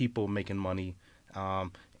people making money,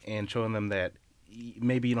 and showing them that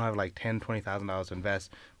maybe you don't have like $10,000, $20,000 to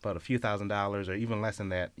invest, but a few $1,000s or even less than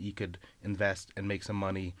that, you could invest and make some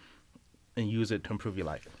money and use it to improve your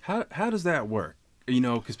life. How does that work?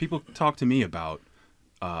 Because people talk to me about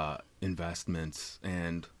investments,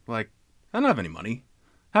 and like, I don't have any money.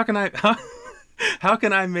 How can I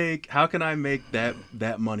make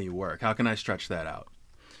that money work? How can I stretch that out?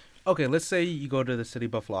 Okay, let's say you go to the City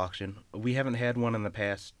Buffalo auction. We haven't had one in the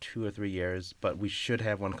past 2 or 3 years, but we should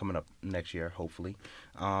have one coming up next year, hopefully.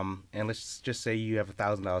 And let's just say you have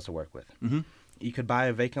 $1,000 to work with. Mm-hmm. You could buy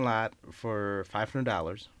a vacant lot for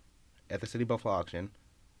 $500 at the City Buffalo auction.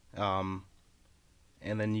 And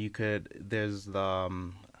then there's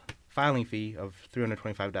the filing fee of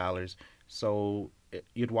 $325. So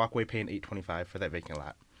you'd walk away paying $825 for that vacant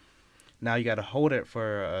lot. Now you got to hold it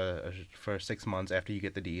for 6 months after you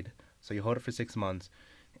get the deed. So you hold it for 6 months,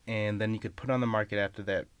 and then you could put it on the market after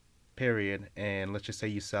that period. And let's just say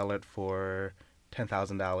you sell it for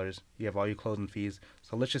 $10,000. You have all your closing fees.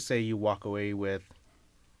 So let's just say you walk away with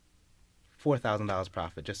 $4,000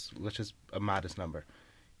 profit. Let's just a modest number.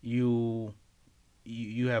 You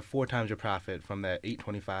have 4 times your profit from that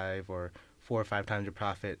 $825, or 4 or 5 times your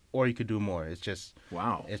profit, or you could do more. It's just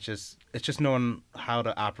wow. It's just knowing how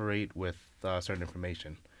to operate with certain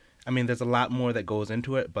information. I mean, there's a lot more that goes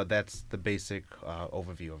into it, but that's the basic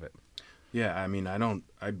overview of it. Yeah, I mean,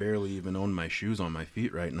 I barely even own my shoes on my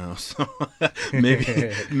feet right now, so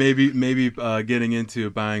maybe getting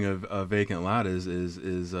into buying a vacant lot is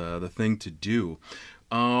the thing to do.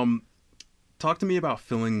 Talk to me about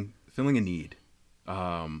filling a need.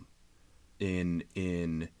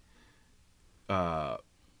 In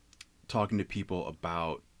talking to people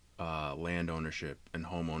about land ownership and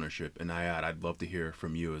home ownership. And I'd love to hear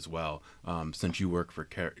from you as well, since you work for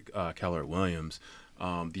Keller Williams,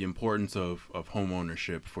 the importance of home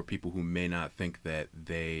ownership for people who may not think that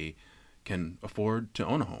they can afford to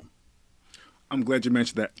own a home. I'm glad you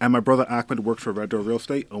mentioned that. And my brother Ahmad works for Red Door Real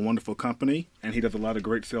Estate, a wonderful company, and he does a lot of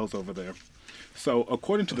great sales over there. So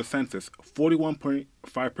according to the census,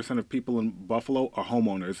 41.5% of people in Buffalo are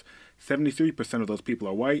homeowners. 73% of those people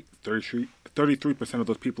are white. 33% of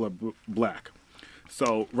those people are black.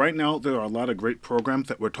 So right now, there are a lot of great programs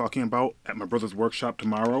that we're talking about at my brother's workshop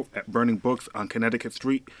tomorrow at Burning Books on Connecticut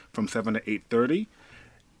Street from 7 to 8:30.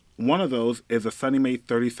 One of those is a Sunny Mae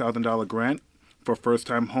 $30,000 grant for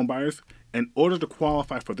first-time homebuyers. In order to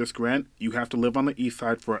qualify for this grant, you have to live on the east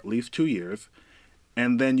side for at least 2 years.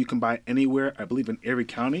 And then you can buy anywhere, I believe in Erie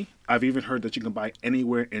County. I've even heard that you can buy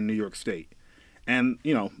anywhere in New York State. And,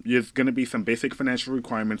 there's going to be some basic financial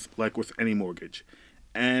requirements like with any mortgage.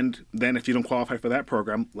 And then if you don't qualify for that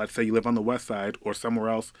program, let's say you live on the west side or somewhere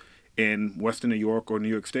else in Western New York or New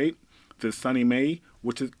York State, the Sunny Mae,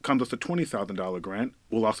 which comes with a $20,000 grant,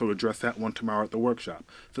 we'll also address that one tomorrow at the workshop.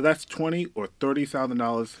 So that's $20,000 or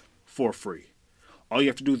 $30,000 for free. All you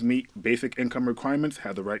have to do is meet basic income requirements,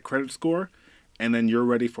 have the right credit score, and then you're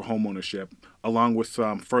ready for home ownership, along with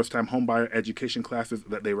some first-time homebuyer education classes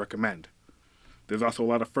that they recommend. There's also a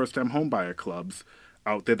lot of first-time homebuyer clubs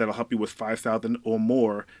out there that'll help you with $5,000 or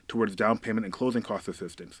more towards down payment and closing cost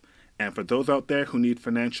assistance. And for those out there who need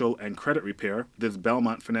financial and credit repair, there's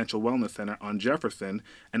Belmont Financial Wellness Center on Jefferson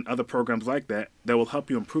and other programs like that will help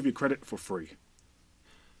you improve your credit for free.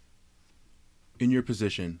 In your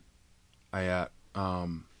position,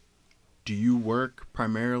 do you work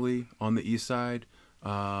primarily on the east side?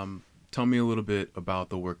 Tell me a little bit about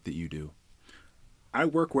the work that you do. I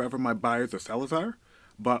work wherever my buyers or sellers are.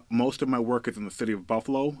 but most of my work is in the city of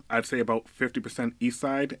Buffalo. I'd say about 50% east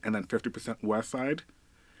side and then 50% west side.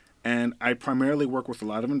 And I primarily work with a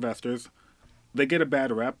lot of investors. They get a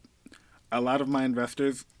bad rep. A lot of my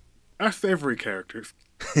investors are savory characters.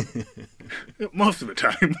 Most of the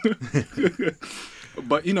time.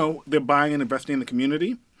 But, they're buying and investing in the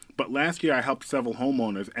community. But last year I helped several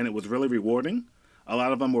homeowners, and it was really rewarding. A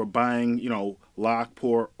lot of them were buying,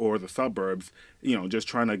 Lockport or the suburbs, just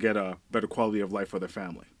trying to get a better quality of life for their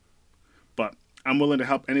family. But I'm willing to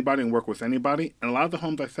help anybody and work with anybody. And a lot of the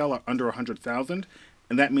homes I sell are under $100,000,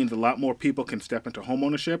 and that means a lot more people can step into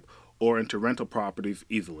homeownership or into rental properties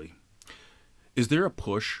easily. Is there a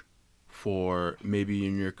push for maybe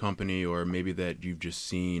in your company or maybe that you've just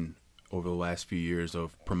seen over the last few years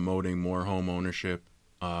of promoting more home ownership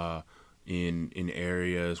in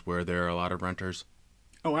areas where there are a lot of renters?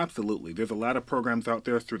 Oh, absolutely. There's a lot of programs out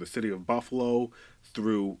there through the city of Buffalo,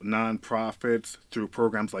 through nonprofits, through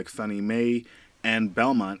programs like Sunny May, and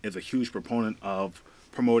Belmont is a huge proponent of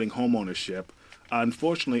promoting homeownership.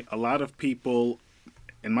 Unfortunately, a lot of people,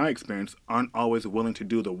 in my experience, aren't always willing to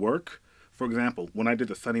do the work. For example, when I did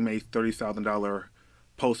the Sunny May $30,000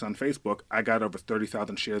 post on Facebook, I got over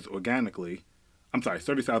 30,000 shares organically.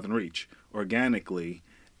 30,000 reach organically,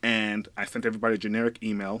 and I sent everybody a generic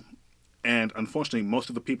email. And unfortunately, most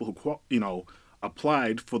of the people who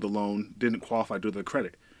applied for the loan didn't qualify due to the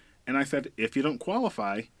credit. And I said, if you don't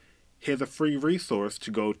qualify, here's a free resource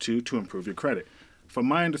to go to improve your credit. From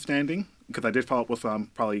my understanding, because I did follow up with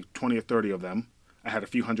probably 20 or 30 of them, I had a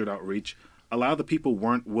few hundred outreach. A lot of the people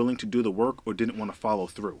weren't willing to do the work or didn't want to follow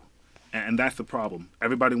through. And that's the problem.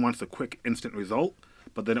 Everybody wants a quick, instant result,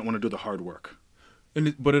 but they don't want to do the hard work.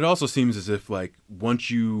 But it also seems as if, once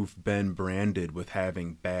you've been branded with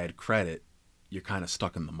having bad credit, you're kind of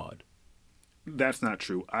stuck in the mud. That's not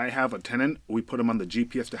true. I have a tenant. We put him on the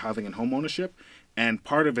GPS to housing and home ownership, and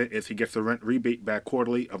part of it is he gets a rent rebate back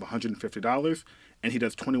quarterly of $150, and he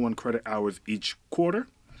does 21 credit hours each quarter.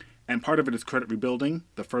 And part of it is credit rebuilding,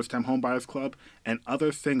 the first-time home buyers club, and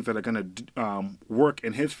other things that are going to work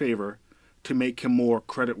in his favor to make him more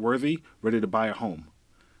credit worthy, ready to buy a home.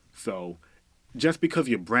 So just because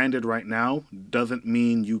you're branded right now doesn't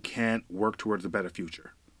mean you can't work towards a better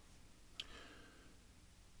future.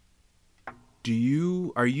 Do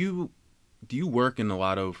you work in a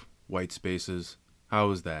lot of white spaces?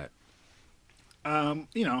 How is that?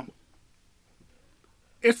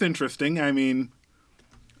 It's interesting. I mean,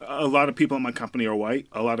 a lot of people in my company are white.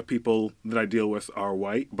 A lot of people that I deal with are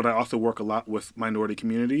white, but I also work a lot with minority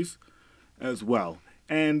communities as well.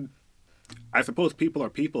 And I suppose people are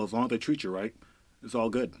people as long as they treat you right. It's all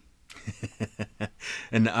good.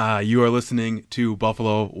 And you are listening to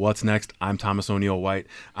Buffalo What's Next. I'm Thomas O'Neill White.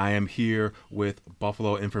 I am here with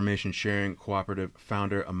Buffalo Information Sharing Cooperative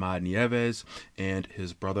founder Ahmad Nieves and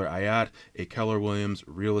his brother Ayat, a Keller Williams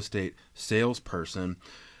real estate salesperson.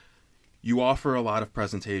 You offer a lot of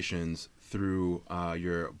presentations through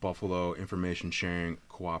your Buffalo Information Sharing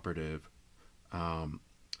Cooperative.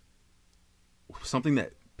 Something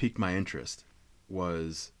that piqued my interest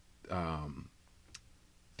was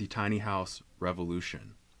the tiny house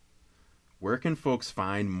revolution. Where can folks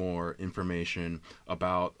find more information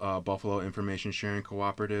about Buffalo Information Sharing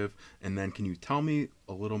Cooperative? And then can you tell me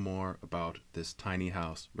a little more about this tiny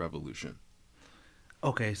house revolution?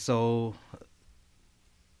 Okay, so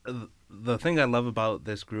the thing I love about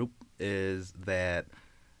this group is that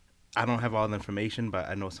I don't have all the information, but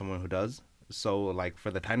I know someone who does. So for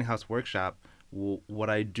the tiny house workshop, what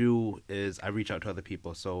I do is I reach out to other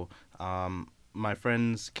people. So my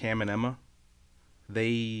friends Cam and Emma,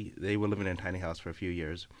 they were living in a tiny house for a few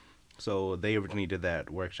years. So they originally did that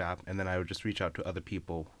workshop, and then I would just reach out to other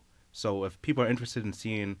people. So if people are interested in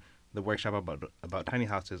seeing the workshop about tiny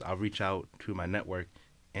houses, I'll reach out to my network,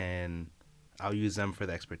 and I'll use them for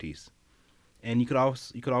the expertise. And you could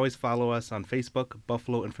always follow us on Facebook,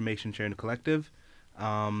 Buffalo Information Sharing Collective.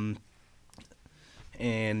 And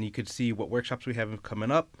you could see what workshops we have coming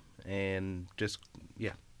up, and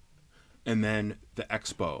yeah. And then the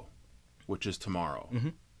expo, which is tomorrow.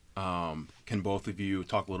 Mm-hmm. Can both of you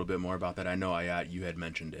talk a little bit more about that? I know you had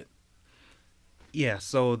mentioned it. Yeah,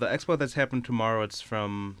 so the expo that's happening tomorrow, it's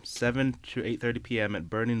from 7 to 8:30 p.m.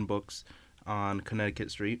 at Burning Books on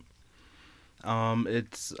Connecticut Street.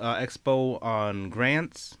 It's an expo on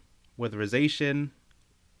grants, weatherization,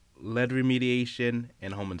 lead remediation,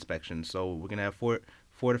 and home inspection. So we're going to have four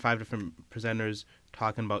to five different presenters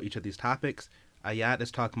talking about each of these topics. Ayat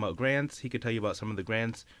is talking about grants. He could tell you about some of the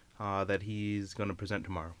grants that he's going to present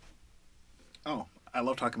tomorrow. Oh, I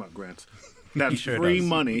love talking about grants. That's sure free does.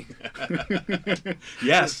 money.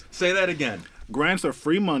 Yes, say that again. Grants are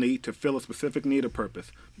free money to fill a specific need or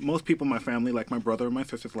purpose. Most people in my family, like my brother and my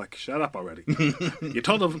sisters, like, shut up already. You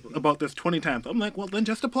told them about this 20 times. I'm like, well, then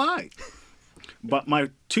just apply. But my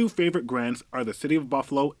two favorite grants are the City of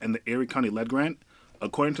Buffalo and the Erie County Lead Grant.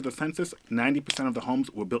 According to the census, 90% of the homes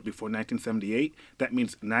were built before 1978. That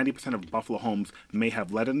means 90% of Buffalo homes may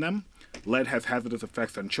have lead in them. Lead has hazardous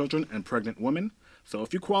effects on children and pregnant women. So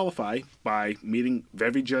if you qualify by meeting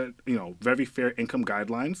very fair income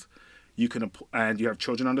guidelines, you can and you have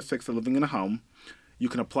children under 6 that are living in a home, you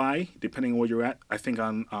can apply depending on where you're at. I think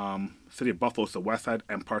on City of Buffalo, it's the west side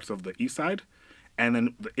and parts of the east side. And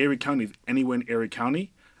then the Erie County is anywhere in Erie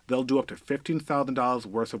County. They'll do up to $15,000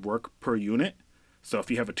 worth of work per unit. So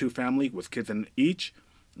if you have a 2-family with kids in each,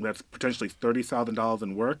 that's potentially $30,000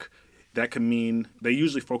 in work. That can mean they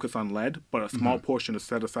usually focus on lead, but a small portion is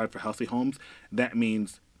set aside for healthy homes. That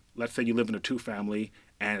means, let's say you live in a 2-family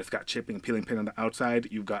and it's got chipping and peeling paint on the outside.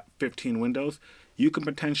 You've got 15 windows. You can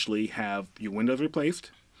potentially have your windows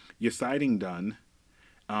replaced, your siding done,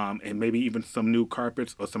 and maybe even some new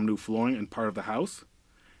carpets or some new flooring in part of the house.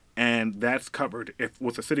 And that's covered. If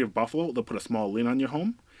with the City of Buffalo, they'll put a small lien on your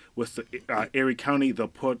home. With the Erie County, the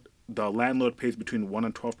landlord pays between 1%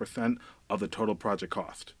 and 12% of the total project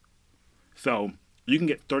cost. So you can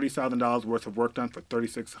get $30,000 worth of work done for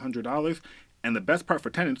 $3,600. And the best part for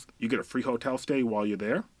tenants, you get a free hotel stay while you're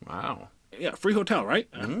there. Wow. Yeah, free hotel, right?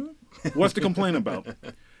 What's to complain about?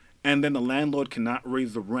 And then the landlord cannot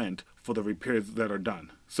raise the rent for the repairs that are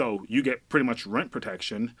done. So you get pretty much rent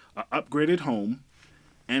protection, an upgraded home,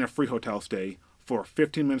 and a free hotel stay for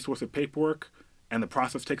 15 minutes worth of paperwork. And the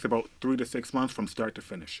process takes about 3 to 6 months from start to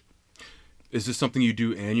finish. Is this something you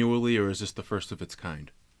do annually, or is this the first of its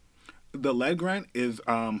kind? The lead grant is,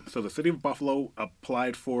 so the City of Buffalo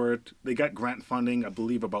applied for it. They got grant funding, I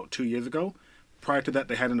believe, about 2 years ago. Prior to that,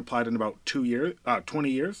 they hadn't applied in about 20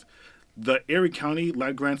 years. The Erie County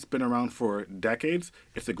lead grant's been around for decades.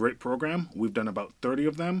 It's a great program. We've done about 30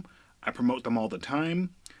 of them. I promote them all the time,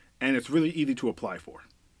 and it's really easy to apply for.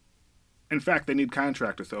 In fact, they need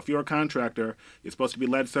contractors. So if you're a contractor, you're supposed to be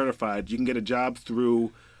lead certified. You can get a job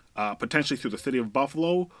through, potentially through the City of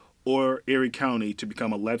Buffalo or Erie County to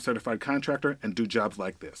become a lead certified contractor and do jobs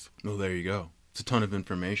like this. Well, there you go. It's a ton of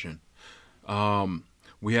information.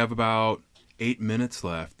 We have about 8 minutes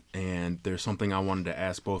left, and there's something I wanted to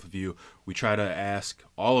ask both of you. We try to ask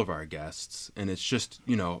all of our guests, and it's just,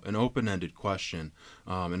 an open-ended question.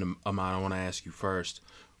 And Ahmad, I want to ask you first.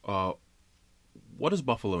 What does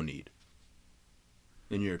Buffalo need,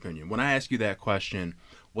 in your opinion? When I ask you that question,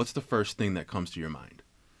 what's the first thing that comes to your mind?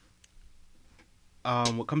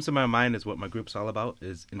 What comes to my mind is what my group's all about,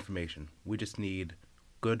 is information. We just need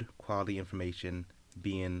good quality information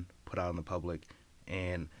being put out in the public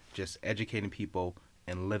and just educating people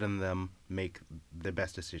and letting them make the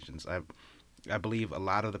best decisions. I believe a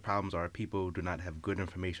lot of the problems are people do not have good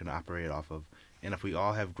information to operate off of. And if we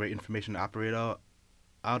all have great information to operate out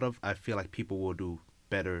of, I feel like people will do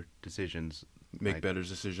better decisions. Make better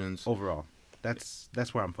decisions. Overall. That's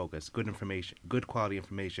where I'm focused. Good information, good quality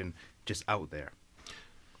information just out there.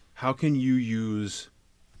 How can you use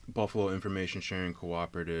Buffalo Information Sharing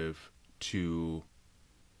Cooperative to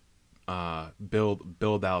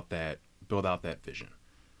build out that vision?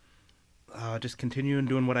 Just continuing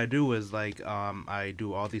doing what I do is I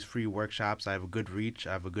do all these free workshops. I have a good reach.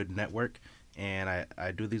 I have a good network, and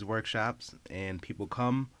I do these workshops, and people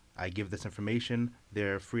come. I give this information.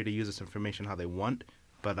 They're free to use this information how they want,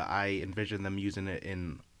 but I envision them using it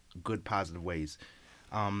in good, positive ways.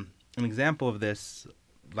 An example of this,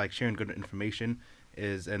 like sharing good information,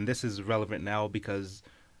 is, and this is relevant now because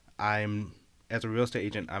as a real estate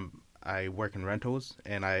agent, I work in rentals,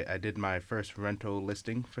 and I did my first rental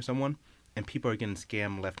listing for someone, and people are getting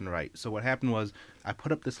scammed left and right. So what happened was I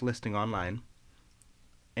put up this listing online,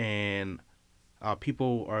 and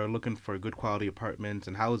people are looking for good quality apartments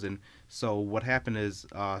and housing. So what happened is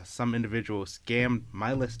some individual scammed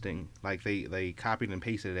my listing, like they copied and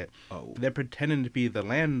pasted it. Oh. They're pretending to be the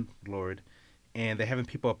landlord, and they're having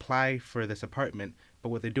people apply for this apartment. But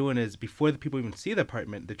what they're doing is, before the people even see the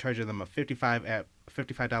apartment, they're charging them a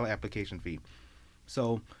 $55 application fee.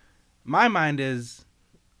 So my mind,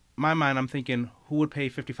 I'm thinking, who would pay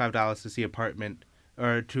 $55 to see apartment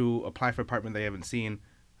or to apply for apartment they haven't seen?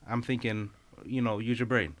 I'm thinking, use your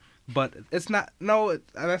brain. But it's not. No,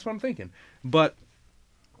 that's what I'm thinking. But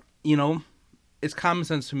it's common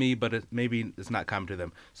sense to me, but maybe it's not common to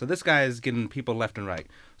them. So this guy is getting people left and right.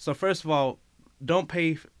 So first of all, don't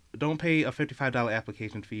pay a $55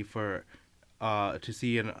 application fee for to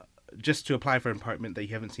see just to apply for an apartment that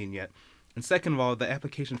you haven't seen yet. And second of all, the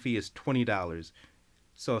application fee is $20.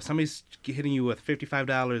 So if somebody's hitting you with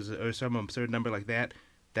 $55 or some absurd number like that,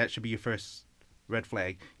 that should be your first red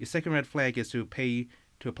flag. Your second red flag is to pay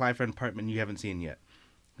to apply for an apartment you haven't seen yet.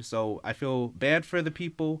 So I feel bad for the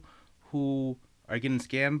people who are getting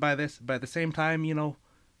scammed by this, but at the same time,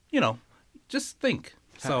 just think.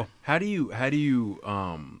 So how do you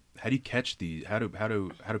catch these? How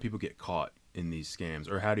do people get caught in these scams,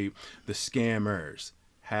 or the scammers?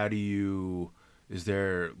 Is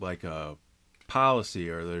there like a policy,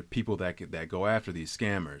 or are there people that go after these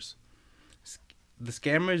scammers? The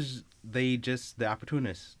scammers, the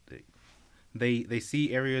opportunists. They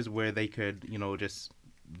see areas where they could, just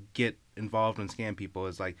get involved and scam people.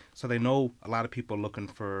 It's like, so they know a lot of people looking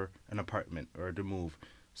for an apartment or to move.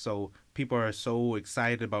 So people are so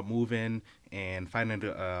excited about moving and finding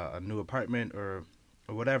a new apartment or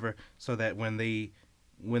whatever, so that when they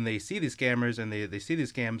see these scammers and they see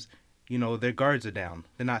these scams, their guards are down.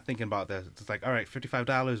 They're not thinking about that. It's like, all right,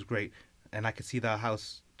 $55, great, and I can see the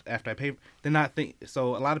house after I pay.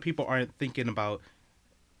 So a lot of people aren't thinking about.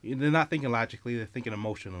 They're not thinking logically. They're thinking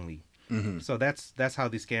emotionally. Mm-hmm. So that's how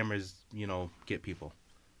these scammers, get people.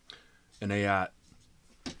 And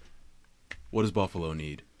what does Buffalo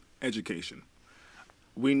need? Education.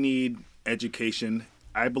 We need education.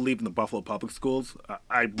 I believe in the Buffalo Public Schools.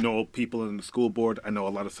 I know people in the school board. I know a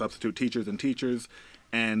lot of substitute teachers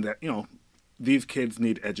and that, these kids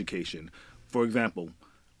need education. For example,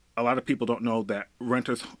 a lot of people don't know that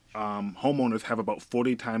renters, homeowners have about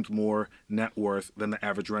 40 times more net worth than the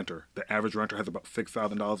average renter. The average renter has about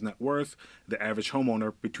 $6,000 net worth. The average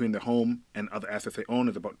homeowner, between their home and other assets they own,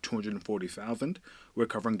 is about $240,000. We're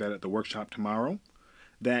covering that at the workshop tomorrow.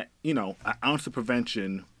 That, an ounce of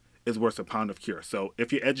prevention is worth a pound of cure. So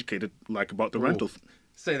if you're educated, like about the rentals.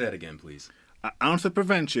 Say that again, please. An ounce of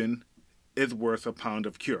prevention is worth a pound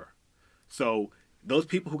of cure. So those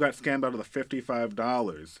people who got scammed out of the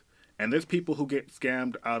 $55, and there's people who get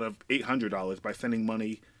scammed out of $800 by sending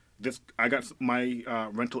money. I got my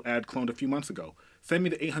rental ad cloned a few months ago. Send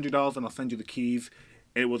me the $800 and I'll send you the keys.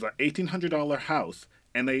 It was an $1,800 house,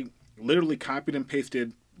 and they literally copied and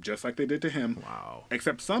pasted just like they did to him. Wow.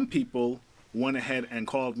 Except some people went ahead and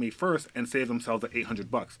called me first and saved themselves the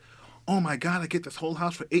 $800. Oh my God, I get this whole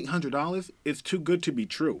house for $800? It's too good to be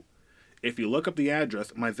true. If you look up the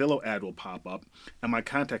address, my Zillow ad will pop up, and my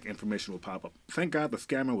contact information will pop up. Thank God the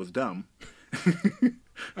scammer was dumb.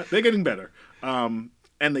 They're getting better. And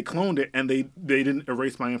they cloned it, and they didn't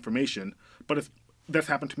erase my information. But that's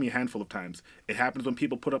happened to me a handful of times. It happens when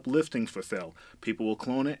people put up listings for sale. People will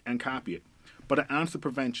clone it and copy it. But an ounce of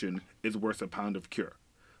prevention is worth a pound of cure.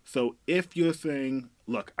 So if you're saying,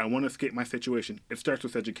 look, I want to escape my situation, it starts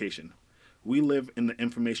with education. We live in the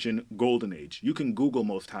information golden age. You can Google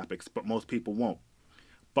most topics, but most people won't.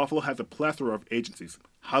 Buffalo has a plethora of agencies.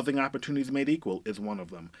 Housing Opportunities Made Equal is one of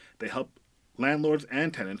them. They help landlords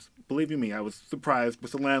and tenants. Believe you me, I was surprised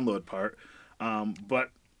with the landlord part. But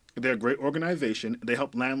they're a great organization. They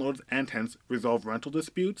help landlords and tenants resolve rental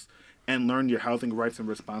disputes and learn your housing rights and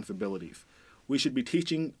responsibilities. We should be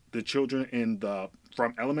teaching the children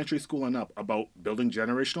from elementary school and up about building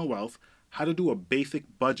generational wealth, how to do a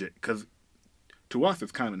basic budget, because to us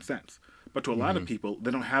it's common sense. But to a lot of people,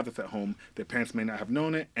 they don't have this at home. Their parents may not have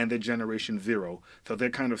known it, and they're generation zero. So they're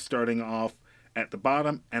kind of starting off at the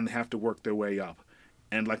bottom, and they have to work their way up.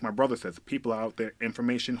 And like my brother says, people are out there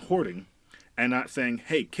information hoarding and not saying,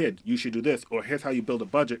 hey, kid, you should do this, or here's how you build a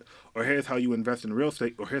budget, or here's how you invest in real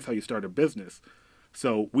estate, or here's how you start a business.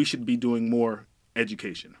 So we should be doing more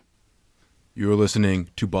education. You're listening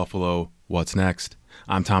to Buffalo What's Next.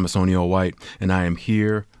 I'm Thomas O'Neill White, and I am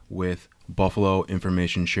here with Buffalo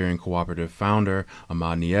Information Sharing Cooperative founder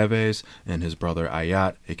Ahmad Nieves and his brother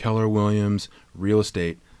Ayat, a Keller Williams real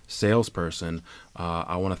estate salesperson.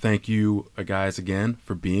 I want to thank you guys again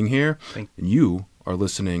for being here. And you are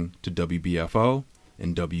listening to WBFO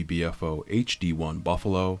and WBFO HD1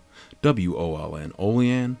 Buffalo, WOLN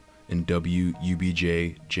Olean, and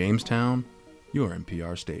WUBJ Jamestown, your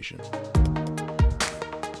NPR station.